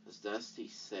 as Dusty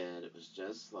said, it was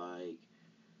just like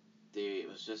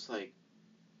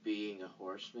being a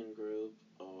Horseman group,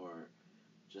 or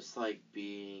just like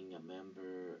being a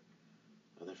member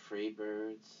of the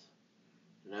Freebirds.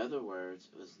 In other words,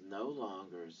 it was no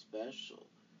longer special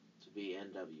to be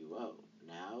NWO.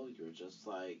 Now you're just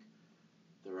like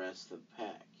the rest of the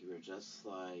pack. You were just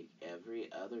like every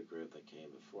other group that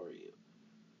came before you.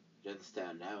 You didn't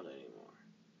stand out anymore.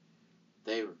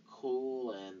 They were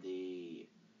cool, and the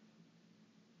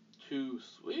 "too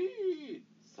sweet"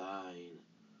 sign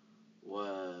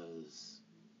was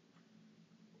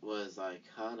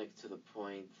iconic, to the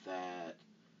point that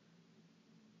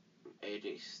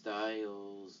AJ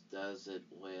Styles does it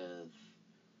with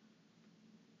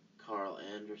Carl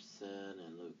Anderson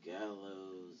and Luke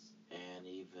Gallows, and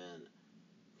even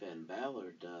Finn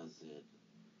Balor does it.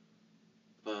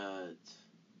 But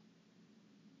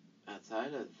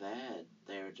outside of that,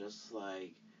 they're just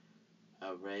like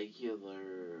a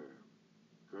regular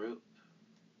group.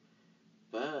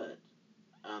 But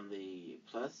on the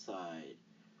plus side,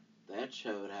 that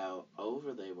showed how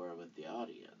over they were with the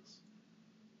audience,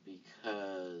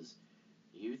 because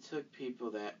you took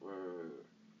people that were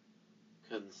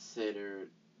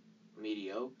considered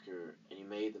mediocre and you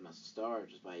made them a star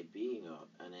just by being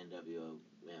an NWO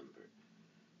member.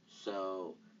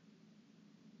 So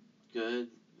good.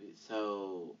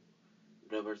 So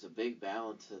there was a big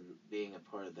balance in being a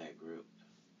part of that group.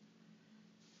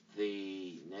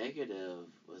 The negative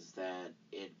was that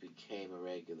it became a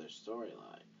regular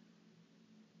storyline.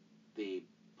 The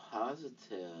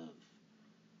positive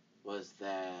was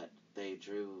that they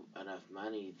drew enough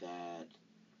money that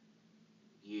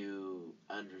you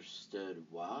understood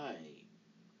why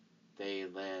they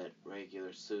let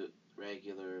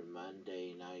regular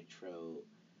Monday Nitro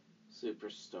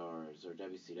superstars, or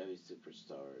WCW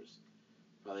superstars,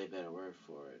 probably a better word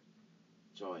for it,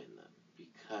 join them.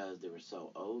 Because they were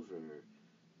so over,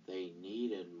 they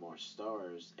needed more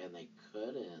stars, and they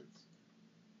couldn't.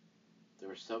 There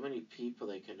were so many people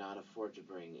they could not afford to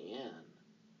bring in,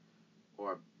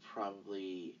 or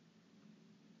probably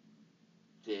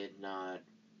did not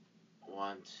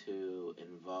want to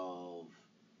involve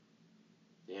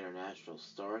the international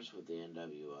stars with the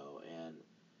NWO. And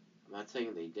I'm not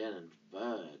saying they didn't,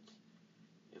 but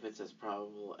if it's as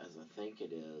probable as I think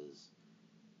it is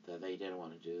that they didn't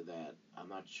want to do that, I'm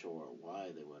not sure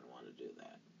why they wouldn't want to do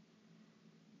that.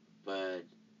 But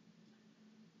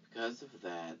because of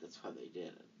that, that's why they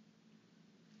did it.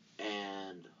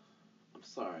 And I'm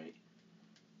sorry,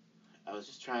 I was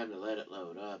just trying to let it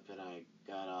load up, and I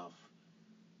got off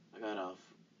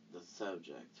the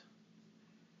subject.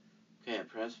 Okay, I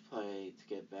pressed play to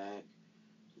get back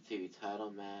to the TV title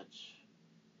match,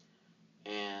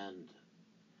 and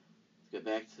to get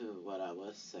back to what I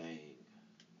was saying.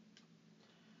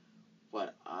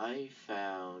 What I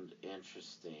found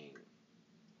interesting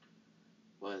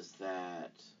was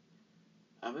that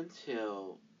up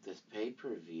until this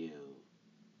pay-per-view,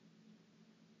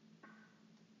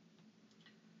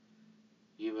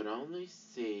 you would only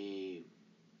see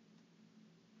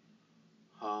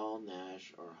Hall,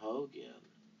 Nash, or Hogan,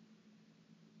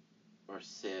 or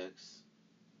Six,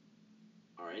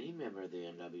 or any member of the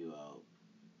NWO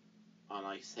on,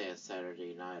 like, say, a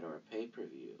Saturday night or a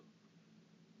pay-per-view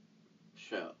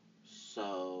show.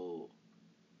 So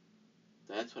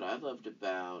that's what I loved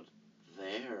about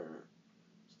their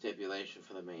stipulation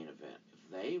for the main event.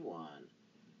 If they won,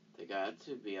 they got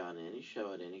to be on any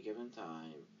show at any given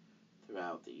time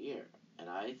throughout the year. And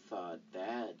I thought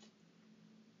that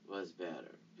was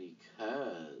better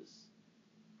because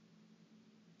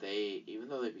they, even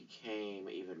though they became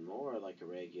even more like a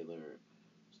regular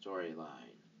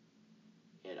storyline,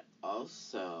 it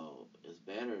also is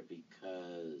better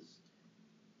because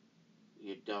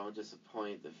you don't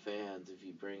disappoint the fans if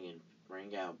you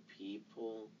bring out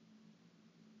people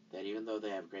that, even though they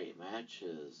have great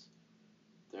matches,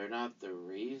 they're not the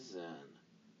reason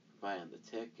for buying the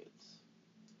tickets.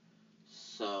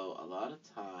 So a lot of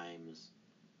times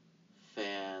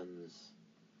fans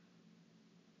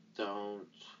don't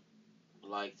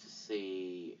like to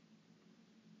see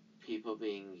people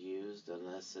being used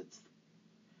unless it's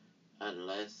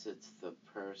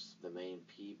the main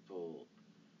people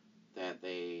that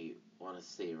they want to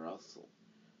see wrestle.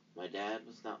 My dad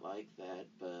was not like that,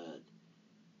 but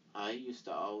I used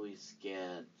to I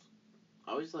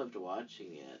always loved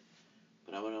watching it,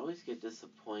 but I would always get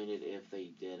disappointed if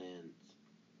they didn't.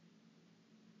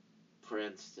 For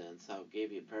instance, I'll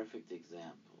give you a perfect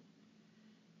example.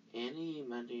 Any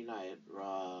Monday Night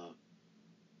Raw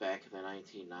back in the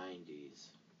 1990s,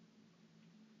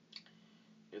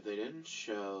 if they didn't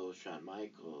show Shawn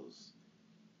Michaels,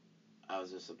 I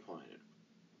was disappointed.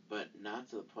 But not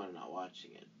to the point of not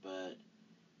watching it. But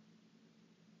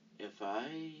if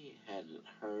I hadn't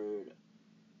heard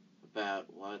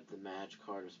about what the match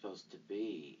card was supposed to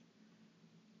be,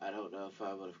 I don't know if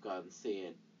I would have gone to see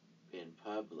it in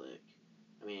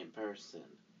person,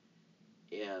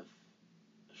 if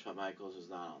Shawn Michaels was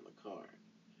not on the card.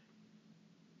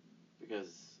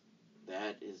 Because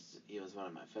he was one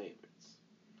of my favorites.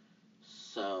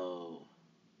 So,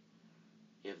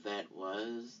 if that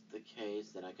was the case,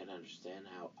 then I can understand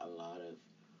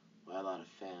why a lot of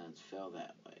fans feel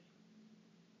that way.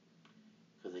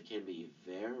 Because it can be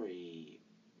very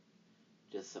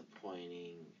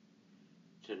disappointing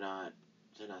to not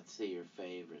see your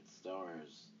favorite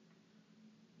stars.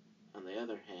 On the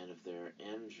other hand, if they're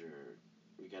injured,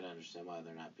 you gotta understand why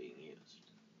they're not being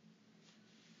used.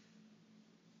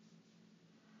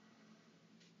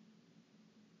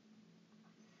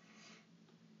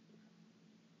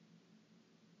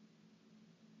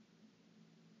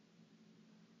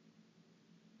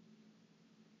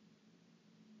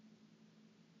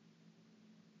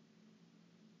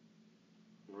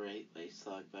 Ace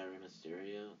Lock by Rey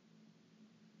Mysterio.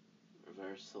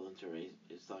 Reversal into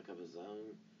Ace Lock of his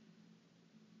own.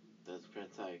 Does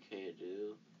Prince Ikea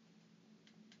do?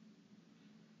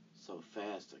 So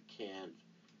fast, I can't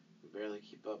barely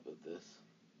keep up with this.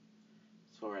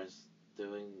 As far as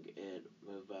doing it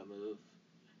move by move.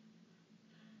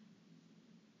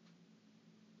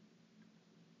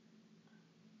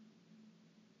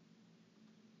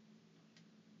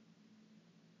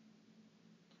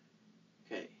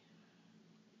 Okay.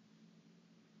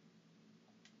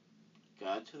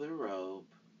 Got to the rope.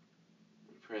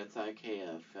 Prince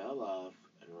Ikea fell off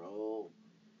and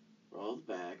rolled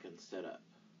back and stood up.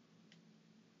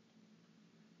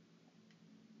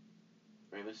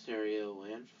 Rey Mysterio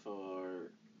went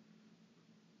for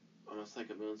almost like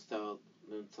a moonsault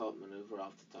maneuver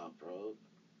off the top rope.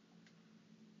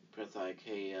 Prince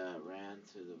Ikea ran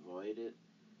to avoid it.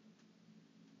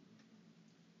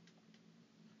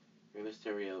 Rey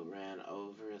Mysterio ran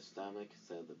over his stomach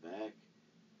instead of the back.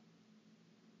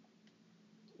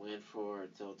 Went for a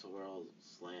tilt-a-whirl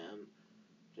slam.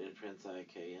 Did Prince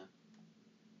Ikea.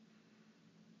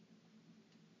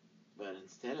 But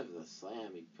instead of the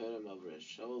slam, he put him over his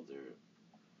shoulders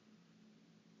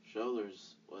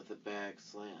with a back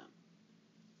slam.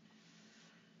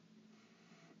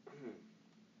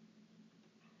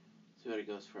 See what he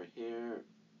goes for here.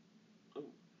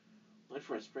 Ooh. Went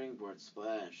for a springboard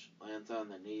splash. Lands on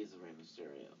the knees of Rey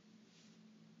Mysterio.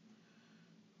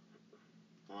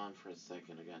 Hold on for a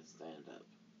second, I gotta stand up.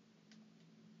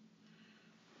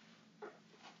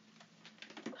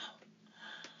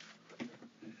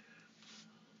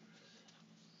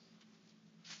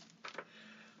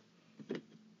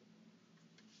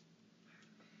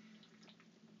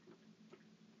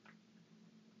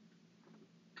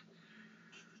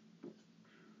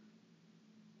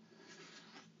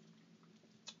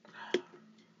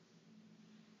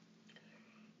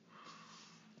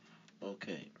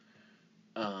 Okay.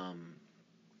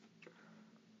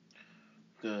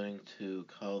 Going to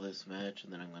call this match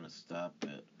and then I'm gonna stop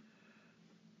it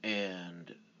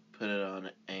and put it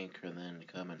on Anchor and then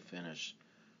come and finish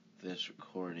this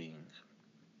recording.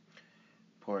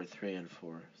 Part 3 and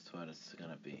 4 is what it's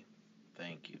gonna be.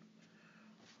 Thank you.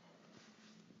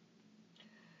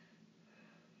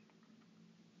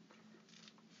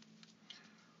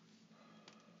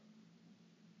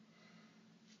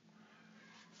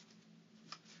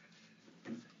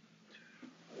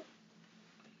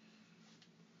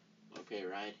 Okay,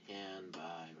 right hand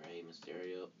by Rey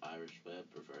Mysterio, Irish whip,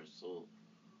 reversal,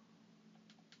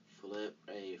 flip.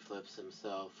 Rey flips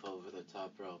himself over the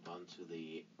top rope onto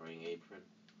the ring apron,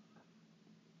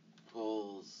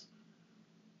 pulls,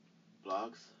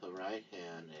 blocks the right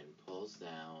hand, and pulls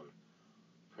down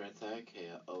Prince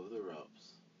Ikea over the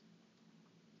ropes.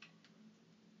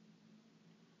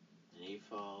 And he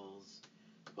falls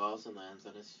and lands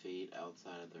on his feet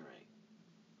outside of the ring.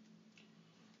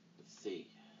 Let's see.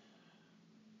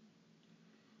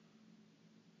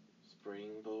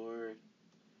 Springboard,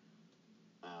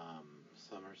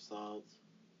 somersault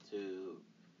to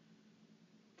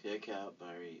kick out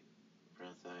by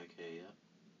Prince Ikea.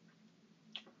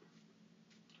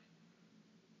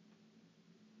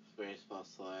 Baseball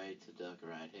slide to duck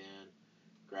right hand.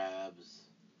 Grabs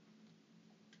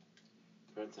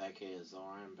Prince Ikea's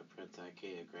arm, but Prince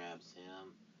Ikea grabs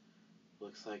him.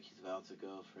 Looks like he's about to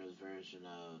go for his version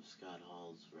of Scott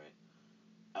Hall's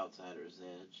Outsider's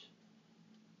Edge.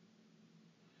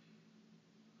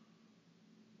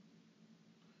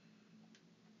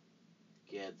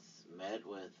 Gets met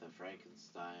with a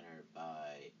Frankensteiner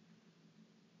by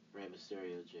Rey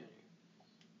Mysterio Jr.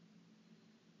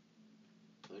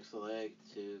 Looks a leg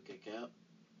to kick out.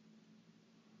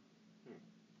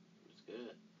 It's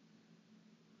good.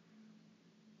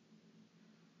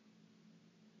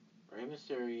 Rey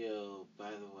Mysterio,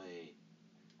 by the way,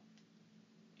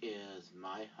 is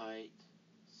my height,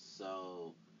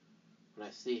 so when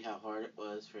I see how hard it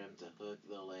was for him to hook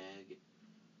the leg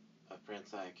of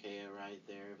Prince Ikea right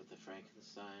there with the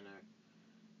Frankensteiner,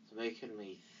 it's making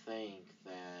me think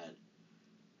that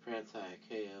Prince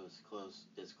Ikea is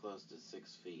close to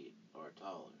 6 feet or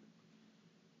taller.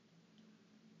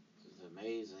 It's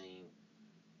amazing.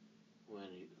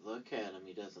 When you look at him,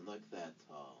 he doesn't look that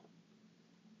tall.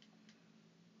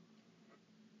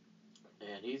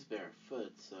 And he's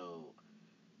barefoot, so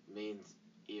means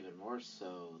even more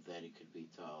so that he could be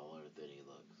taller than he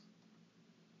looks.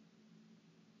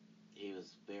 He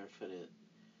was barefooted.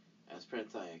 As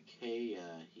Prince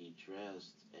Ikea, he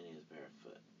dressed and he was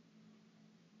barefoot.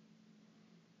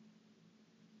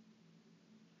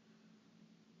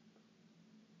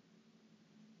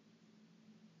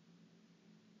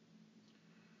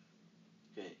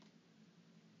 Okay,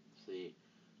 see,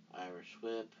 Irish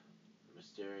whip,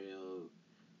 Mysterio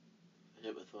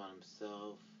hit with one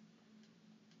himself,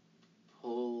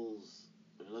 pulls,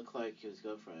 it looked like he was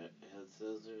going for head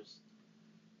scissors,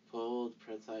 pulled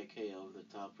Prince Ikea over the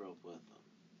top rope with him.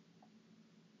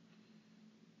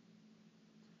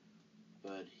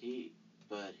 But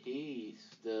he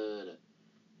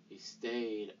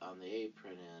stayed on the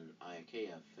apron and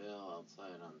Ikea fell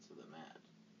outside onto the mat.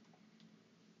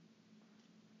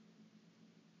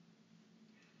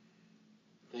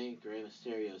 I think Rey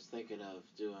Mysterio is thinking of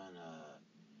doing a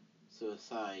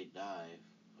suicide dive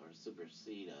or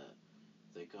superseda,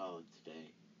 they call it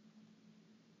today.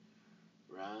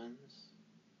 Runs,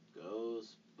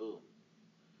 goes, boom.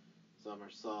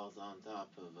 Somersault on top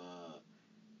of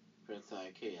Prince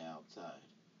Ikea outside.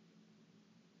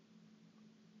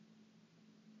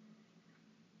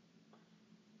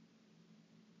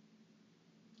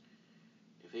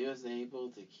 If he was able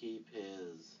to keep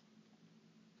his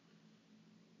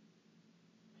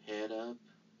head up,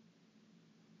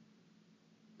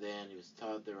 then he was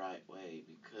taught the right way,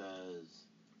 because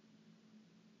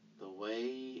the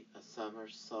way a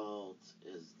somersault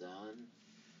is done,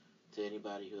 to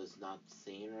anybody who has not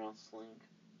seen wrestling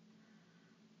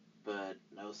but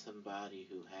knows somebody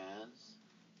who has,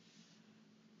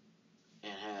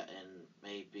 and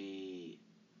may be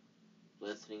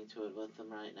listening to it with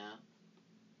them right now,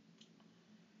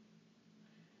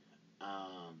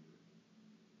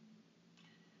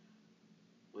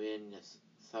 when the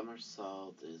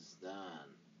somersault is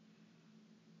done,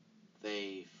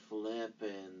 they flip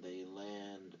and they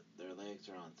land, their legs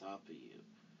are on top of you.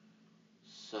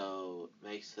 So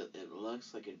it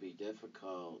looks like it'd be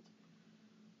difficult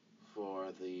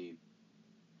for the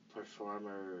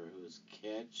performer who's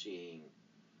catching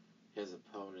his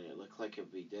opponent. It looked like it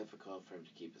would be difficult for him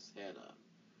to keep his head up.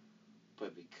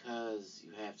 But because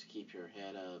you have to keep your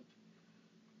head up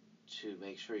to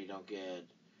make sure you don't get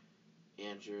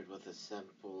injured with a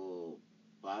simple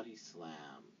body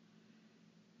slam,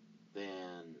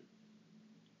 then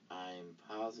I'm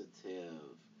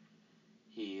positive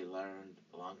he learned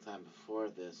a long time before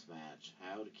this match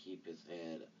how to keep his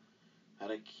head, how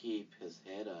to keep his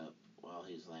head up while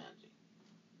he's landing.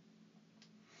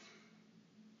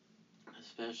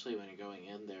 Especially when you're going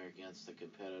in there against a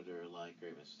competitor like Rey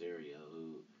Mysterio,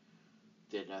 who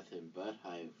did nothing but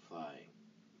high flying.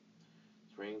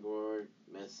 Springboard,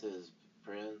 misses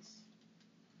Prince,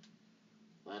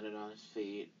 landed on his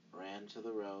feet, ran to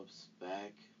the ropes,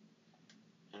 back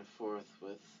and forth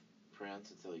with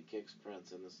Prince until he kicks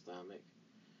Prince in the stomach.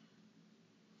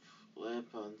 Flip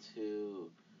onto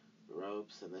the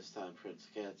ropes, and this time Prince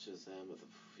catches him with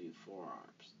a few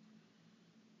forearms.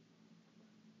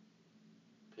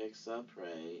 Picks up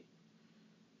Rey.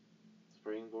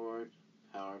 Springboard,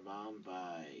 powerbomb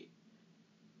by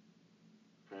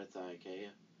Prince Ikea.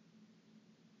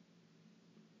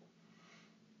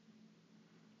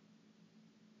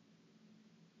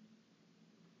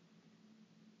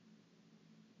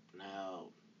 Now,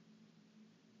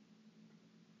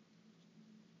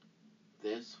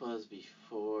 this was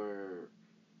before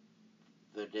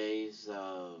the days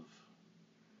of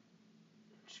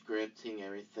scripting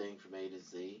everything from A to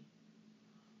Z.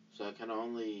 So I can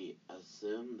only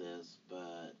assume this,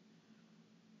 but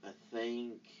I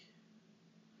think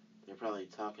they're probably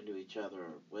talking to each other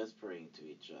or whispering to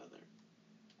each other.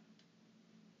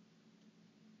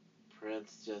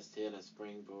 Prince just hit a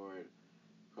springboard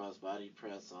crossbody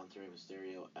press onto Rey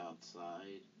Mysterio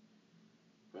outside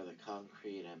where the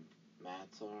concrete and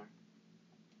mats are.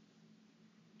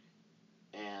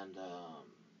 And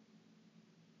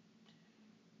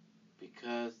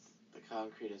because the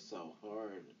concrete is so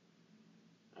hard,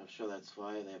 I'm sure that's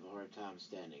why they have a hard time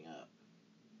standing up.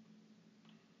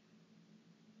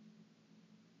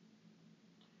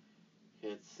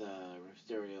 Hits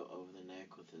Mysterio over the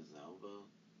neck with his elbow.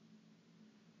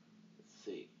 Let's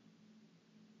see.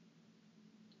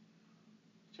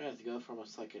 Tries to go for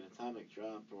almost like an atomic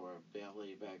drop or a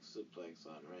belly back suplex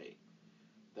on Rey.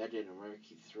 That didn't work.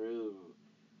 He threw.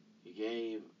 He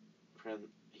gave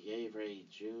Ray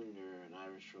Jr. an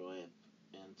Irish whip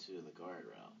into the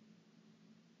guardrail.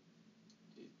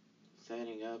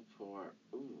 Setting up for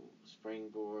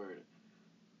springboard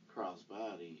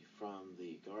crossbody from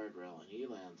the guardrail, and he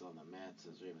lands on the mats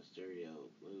as Rey Mysterio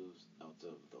moves out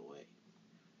of the way.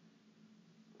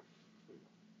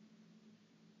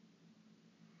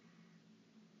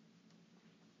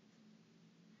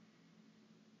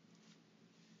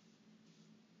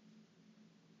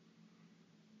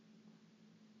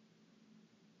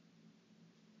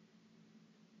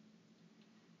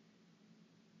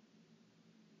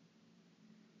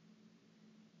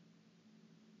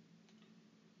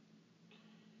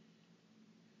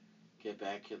 Get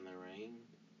back in the ring.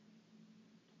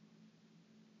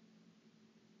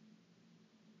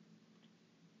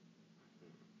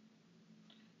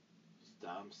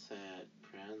 Stomps at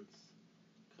Prince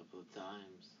a couple of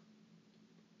times.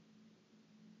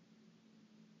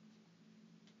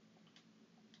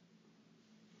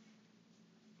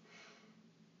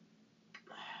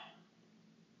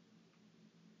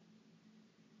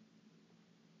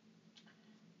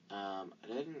 I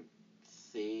didn't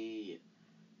see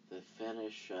the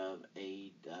finish of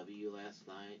AEW last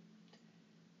night,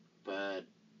 but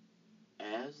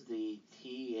as the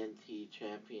TNT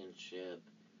Championship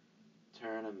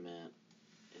tournament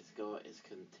is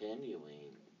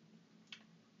continuing,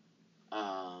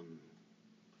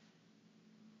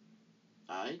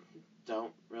 I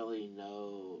don't really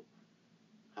know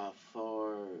how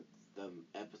far the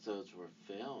episodes were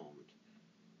filmed,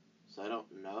 so I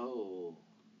don't know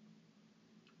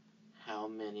how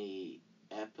many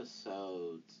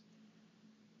episodes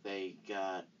they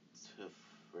got to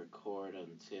record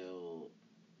until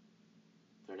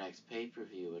their next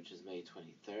pay-per-view, which is May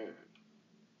 23rd.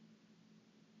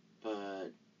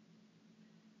 But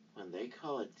when they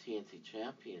call it TNT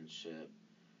Championship,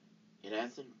 it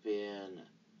hasn't been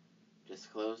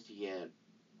disclosed yet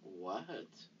what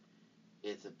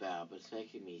it's about, but it's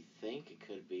making me think it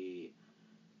could be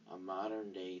a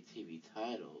modern day TV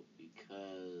title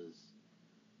because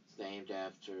it's named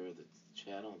after the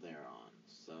channel they're on.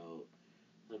 So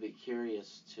I'll be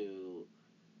curious to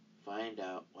find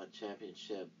out what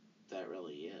championship that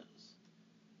really is.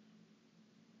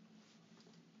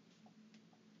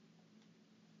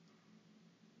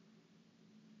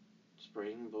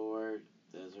 Springboard,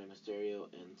 does Rey Mysterio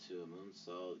into a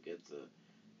moonsault, gets a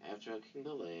after hooking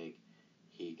the leg,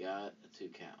 he got a 2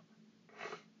 count.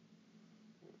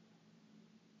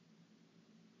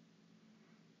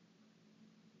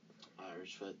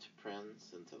 Irish foot to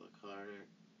Prince into the corner.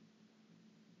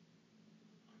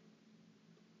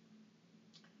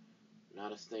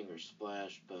 Not a stinger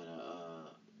splash, but a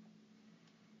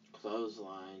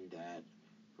clothesline that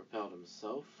propelled him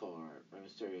so far, Rey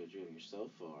Mysterio Jr. so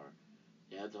far,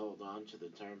 he had to hold on to the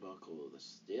turnbuckle, the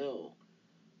steel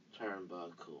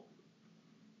turnbuckle,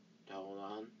 to hold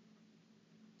on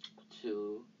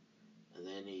to, and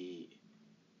then he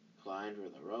climbed where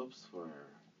the ropes were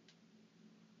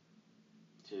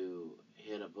to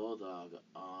hit a bulldog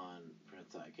on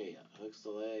Prince Ikea. Hooks the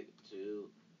leg, 2,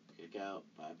 kick out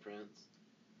by Prince.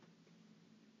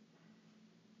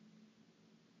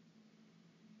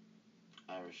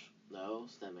 Irish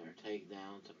nose, Snapmare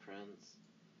takedown to Prince.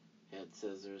 Head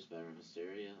scissors by Rey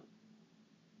Mysterio.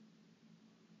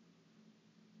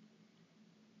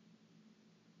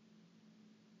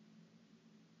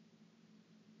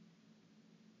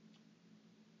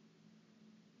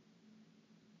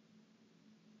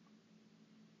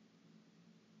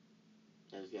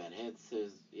 He's got head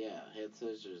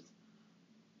scissors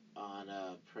on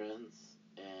Prince,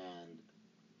 and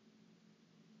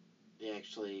he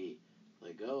actually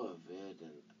let go of it,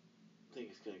 and I think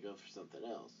he's gonna go for something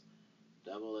else.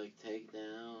 Double leg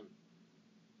takedown,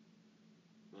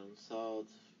 moonsault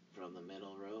from the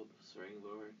middle rope,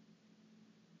 springboard.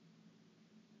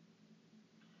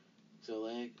 To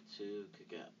leg, 2,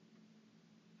 kick out.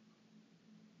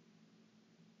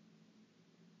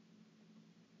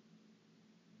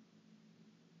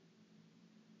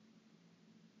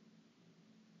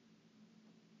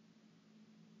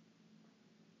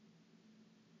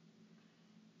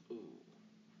 Ooh.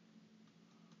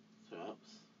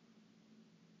 Drops.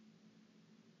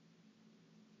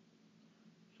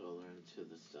 Shoulder into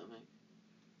the stomach.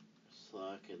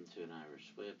 Slock into an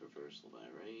Irish whip, reversal by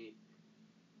Ray.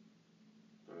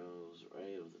 Throws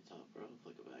Ray over the top rope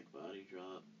like a back body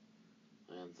drop.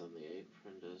 Lands on the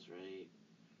apron, does Ray.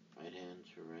 Right hand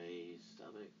to Ray's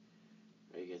stomach.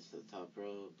 Ray gets to the top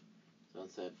rope.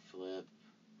 Sunset flip.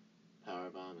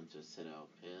 Powerbomb into a sit-out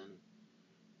pin.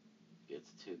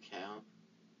 Gets a 2 count.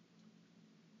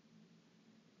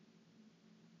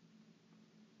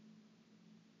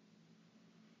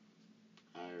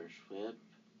 Irish whip.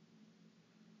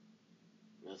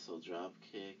 Missile drop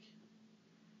kick.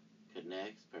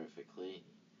 Connects perfectly.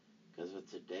 Because with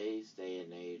today's day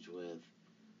and age, with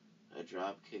a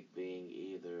drop kick being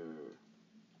either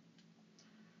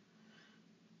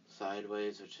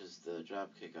sideways, which is the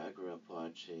drop kick I grew up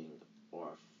watching,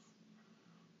 or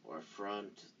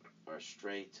front, or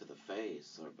straight to the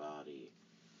face or body.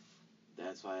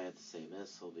 That's why I had to say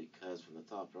missile, because from the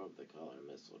top rope they call it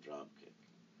a missile drop kick.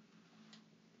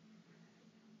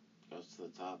 Goes to the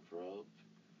top rope.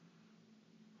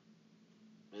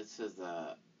 Misses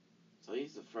so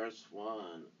he's the first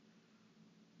one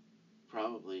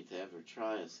probably to ever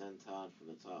try a senton from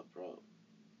the top rope.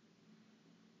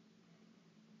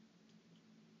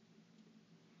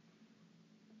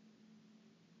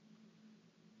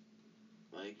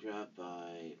 Leg drop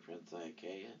by Prince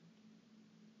Ikea.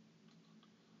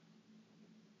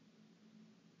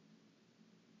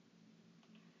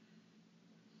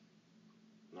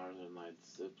 Northern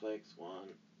Lights suplex. 1,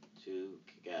 2,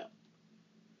 kick out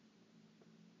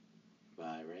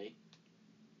by Ray.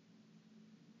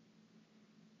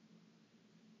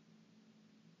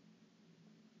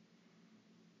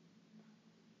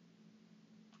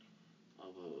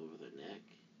 Elbow over the neck.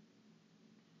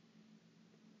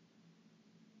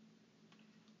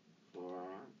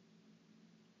 Forearm.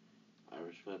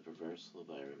 Irish whip reversal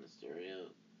by Rey Mysterio.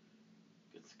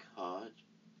 Gets caught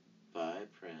by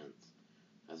Prince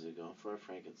as we go for a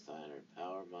Frankensteiner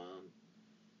powerbomb.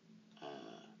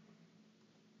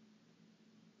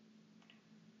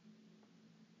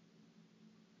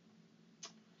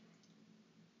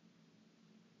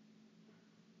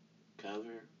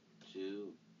 Cover,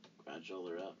 2, ground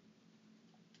shoulder up.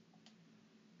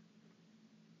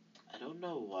 I don't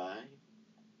know why.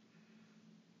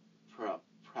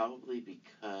 Probably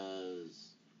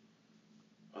because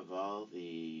of all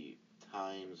the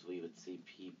times we would see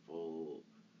people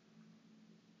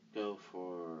go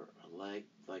for a leg,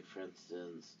 like for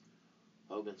instance,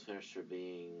 Hogan's finisher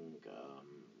being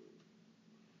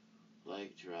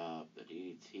leg drop, the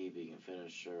DDT being a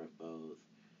finisher of both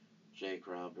Jake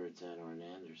Roberts and Arn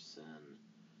Anderson,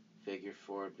 figure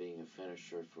 4 being a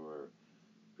finisher for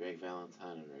Greg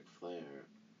Valentine and Ric Flair.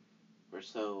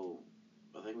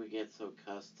 I think we get so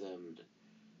accustomed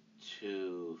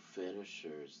to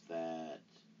finishers that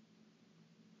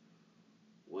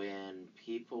when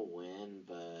people win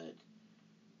but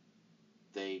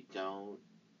they don't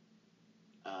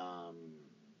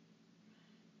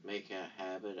make a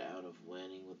habit out of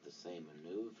winning with the same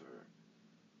maneuver,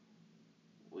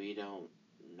 we don't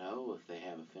know if they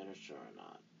have a finisher or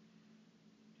not.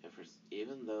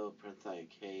 Even though Prince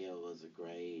Ikea was a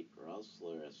great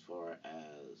wrestler as far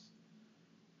as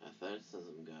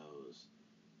athleticism goes,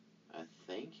 I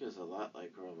think he was a lot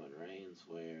like Roman Reigns,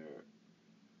 where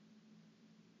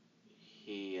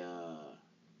it's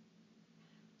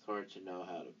hard to know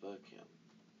how to book him.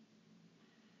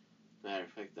 Matter of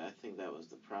fact, I think that was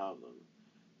the problem.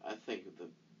 I think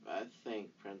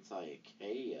Prince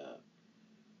Iaukea,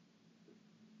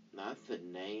 not the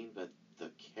name, but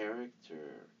the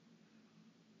character,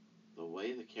 the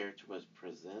way the character was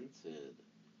presented,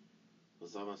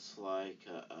 was almost like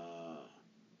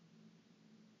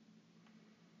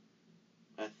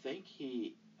I think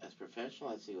he, as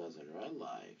professional as he was in real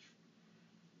life,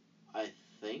 I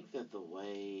think that the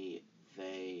way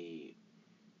they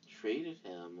treated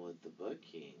him with the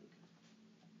booking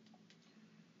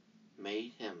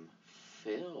made him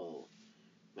feel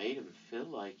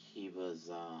like he was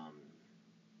a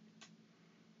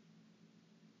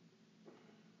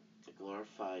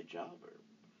glorified jobber,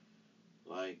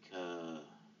 like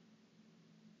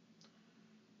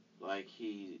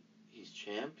he's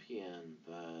champion,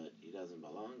 but he doesn't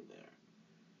belong there.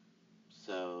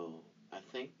 So I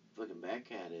think looking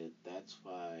back at it, that's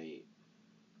why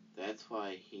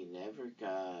he never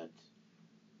got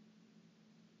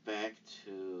back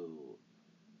to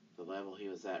the level he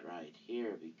was at right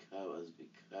here, because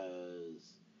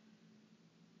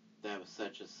that was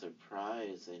such a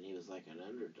surprise, and he was like an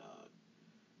underdog,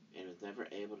 and was never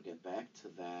able to get back to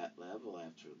that level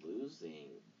after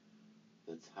losing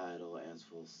the title, as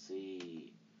we'll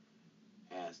see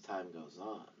as time goes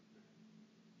on.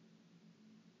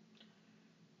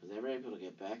 Was never able to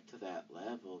get back to that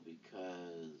level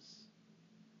because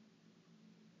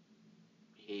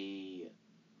he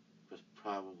was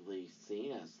probably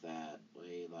seen as that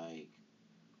way, like,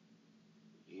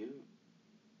 you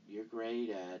you're a great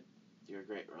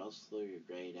wrestler, you're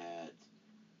great at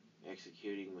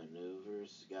executing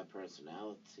maneuvers, you got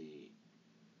personality,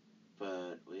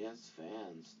 but we as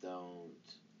fans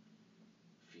don't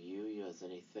view you as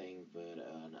anything but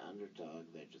an underdog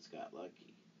that just got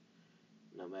lucky.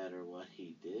 No matter what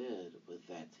he did with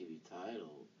that TV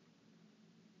title,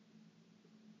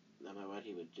 no matter what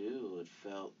he would do, it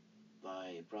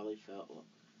probably felt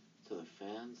to the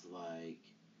fans like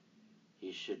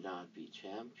he should not be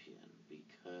champion,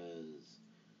 because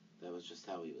that was just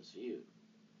how he was viewed.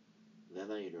 Then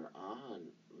later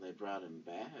on, they brought him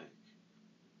back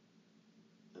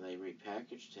and they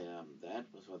repackaged him. That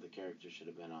was what the character should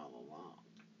have been all along,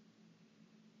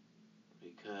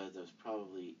 because it was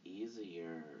probably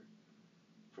easier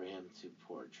for him to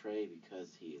portray,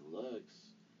 because he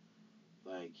looks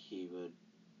like he would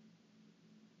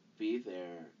be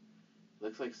there.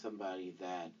 Looks like somebody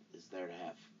that is there to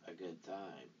have a good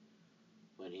time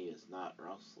when he is not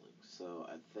wrestling. So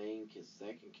I think his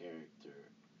second character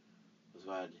was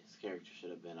what his character should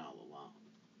have been all along.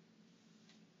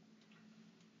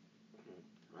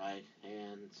 Right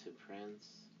hand to Prince.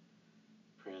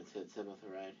 Prince hits him with the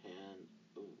right hand.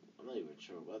 Ooh, I'm not even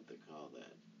sure what they call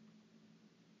that.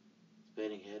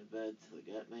 Spinning headbutt to the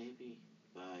gut, maybe?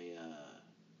 By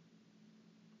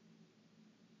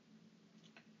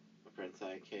Prince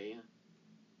Iaukea.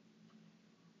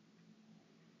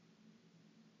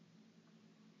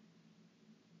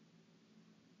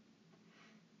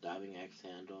 Diving axe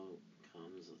handle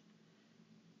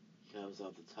comes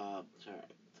off the top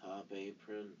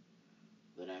apron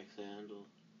with an axe handle.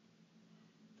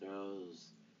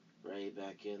 Throws Ray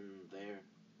back in there.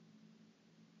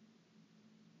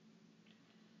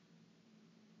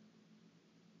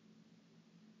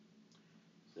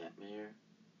 Snapmare.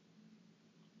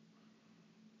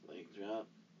 Leg drop.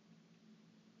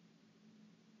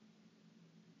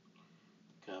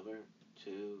 Cover.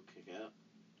 2. Kick out.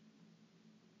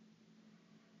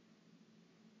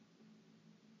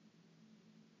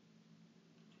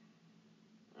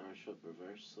 Armshook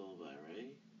reversal by Ray.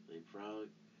 Leapfrog.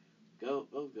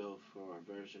 We'll go for a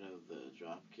version of the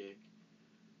drop kick.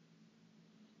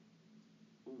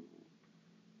 Ooh.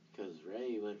 Because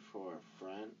Ray went for a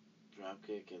front drop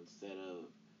kick instead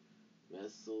of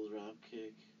missile drop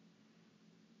kick.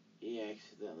 He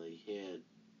accidentally hit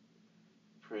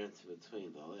Prince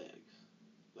between the legs.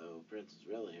 Though Prince is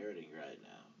really hurting right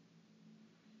now.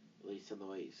 At least in the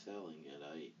way he's selling it.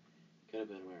 I could have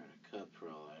been wearing a cup for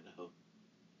all I know.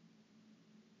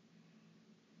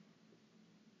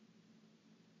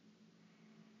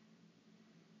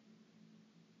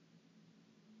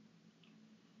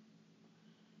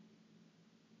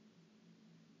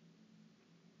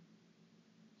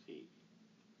 See.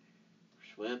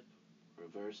 Whip.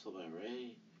 Reversal by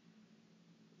Ray.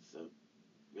 So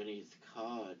when he's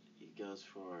caught, he goes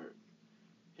for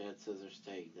head scissors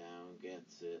takedown,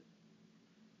 gets it.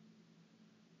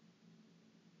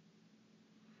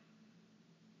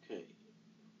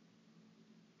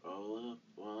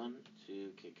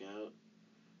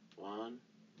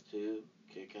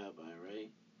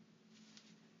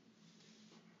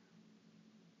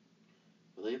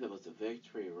 believe it was a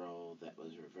victory roll that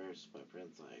was reversed by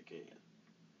Prince Ikea.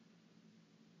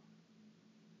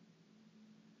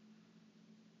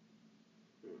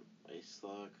 Ace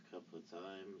lock a couple of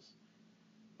times.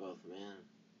 Both men.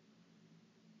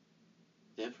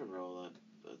 Different roll-up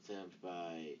attempt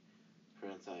by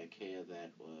Prince Ikea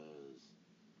that was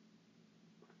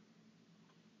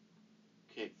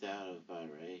kicked out of by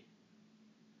Ray.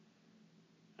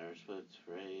 Irish puts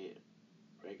Ray.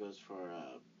 Ray goes for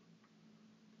a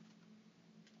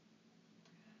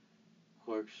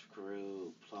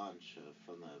corkscrew plancha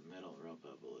from the middle rope,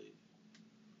 I believe.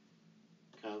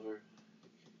 Cover.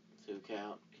 2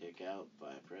 count. Kick out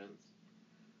by Prince.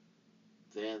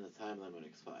 Then the time limit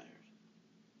expired.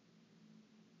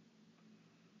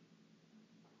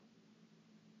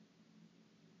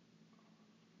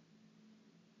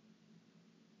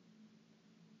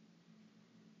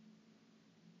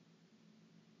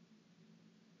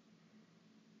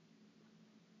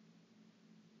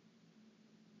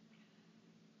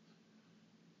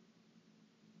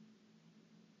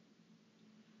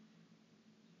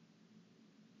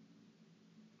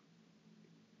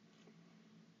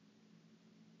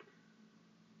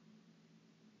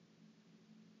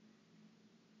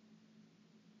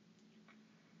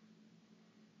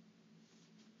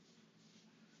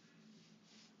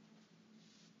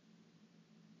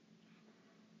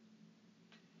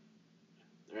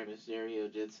 Rey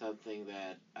Mysterio did something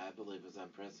that I believe was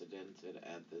unprecedented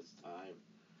at this time.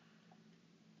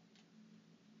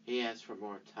 He asked for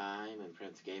more time, and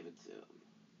Prince gave it to him.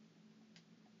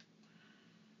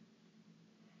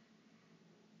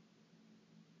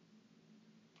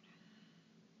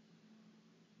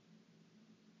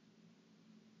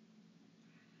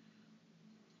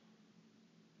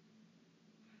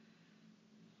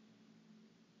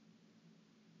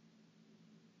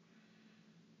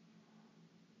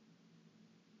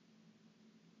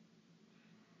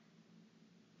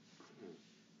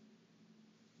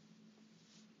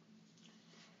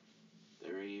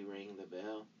 They ring the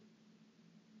bell.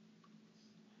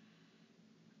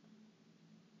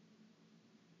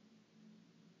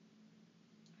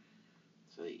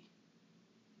 See.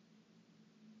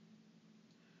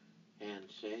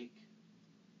 Handshake.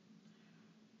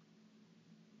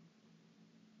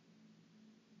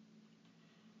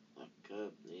 Lock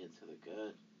up, knee into the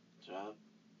gut. Chop.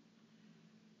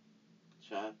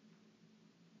 Chop.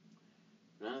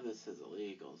 None of this is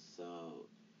illegal, so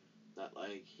not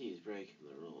like he's breaking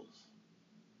the rules.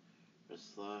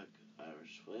 Wrist lock,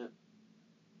 Irish whip.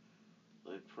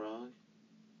 Leg prog.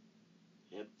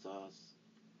 Hip toss.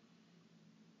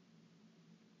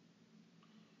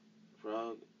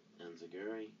 Frog and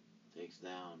Zaguri takes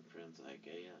down Prince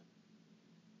Ikea.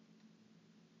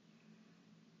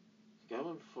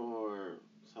 Going for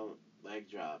some leg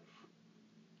drop.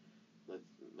 The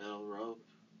middle rope.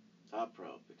 Top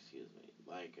rope, excuse me.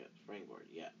 Like a springboard,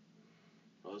 yeah.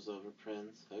 Rolls over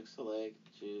Prince. Hooks the leg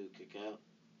to kick out.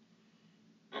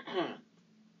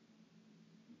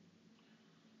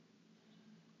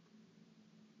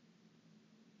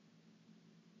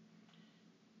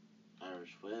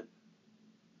 Irish whip.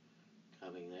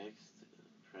 Coming next.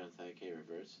 Prince Ikea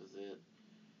reverses it.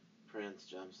 Prince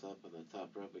jumps up on the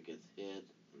top rope. It gets hit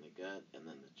in the gut and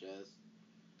then the chest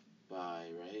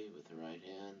by Ray with the right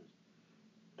hand.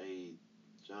 Ray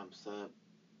jumps up,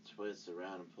 twists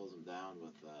around, and pulls him down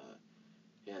with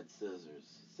head scissors.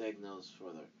 Signals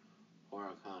for the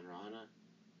Huracan Rana.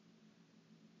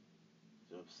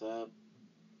 Jumps up,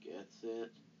 gets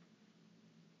it.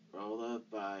 Roll up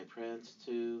by Prince.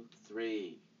 2,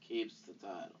 3. Keeps the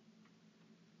title.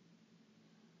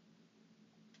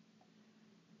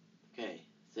 Okay,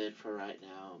 that's it for right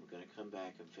now. I'm going to come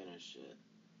back and finish it.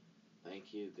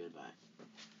 Thank you. Goodbye.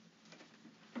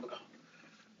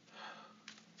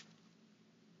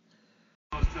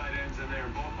 Those tight ends, and they're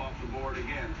both off the board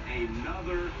again.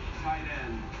 Another tight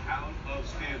end out of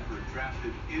Stanford,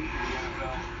 drafted into the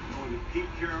NFL, going to Pete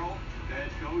Carroll, the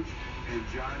head coach, and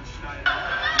John Schneider.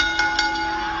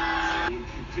 So we'll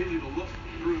continue to look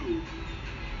through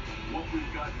what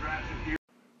we've got drafted here.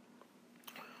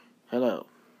 Hello,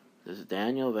 this is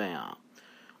Daniel Vaillant.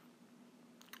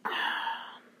 I've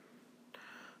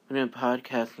been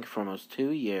podcasting for almost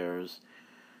 2 years,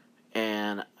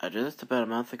 and I just about a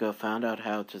month ago found out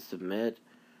how to submit,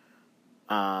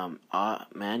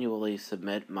 manually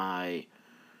submit my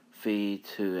feed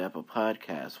to Apple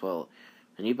Podcasts. Well,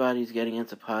 anybody's getting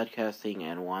into podcasting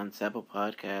and wants Apple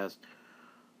Podcasts,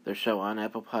 their show on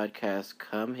Apple Podcasts,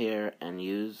 come here and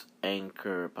use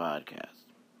Anchor Podcast.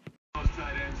 Those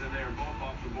tight ends, and they're both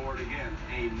off the board again.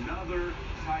 Another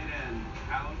tight end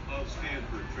out of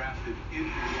Stanford, drafted into the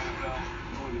NFL,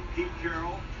 going to Pete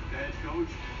Carroll, the head coach,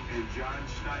 and John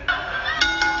Schneider.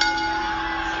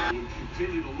 So we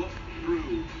continue to look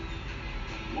through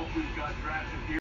what we've got drafted here.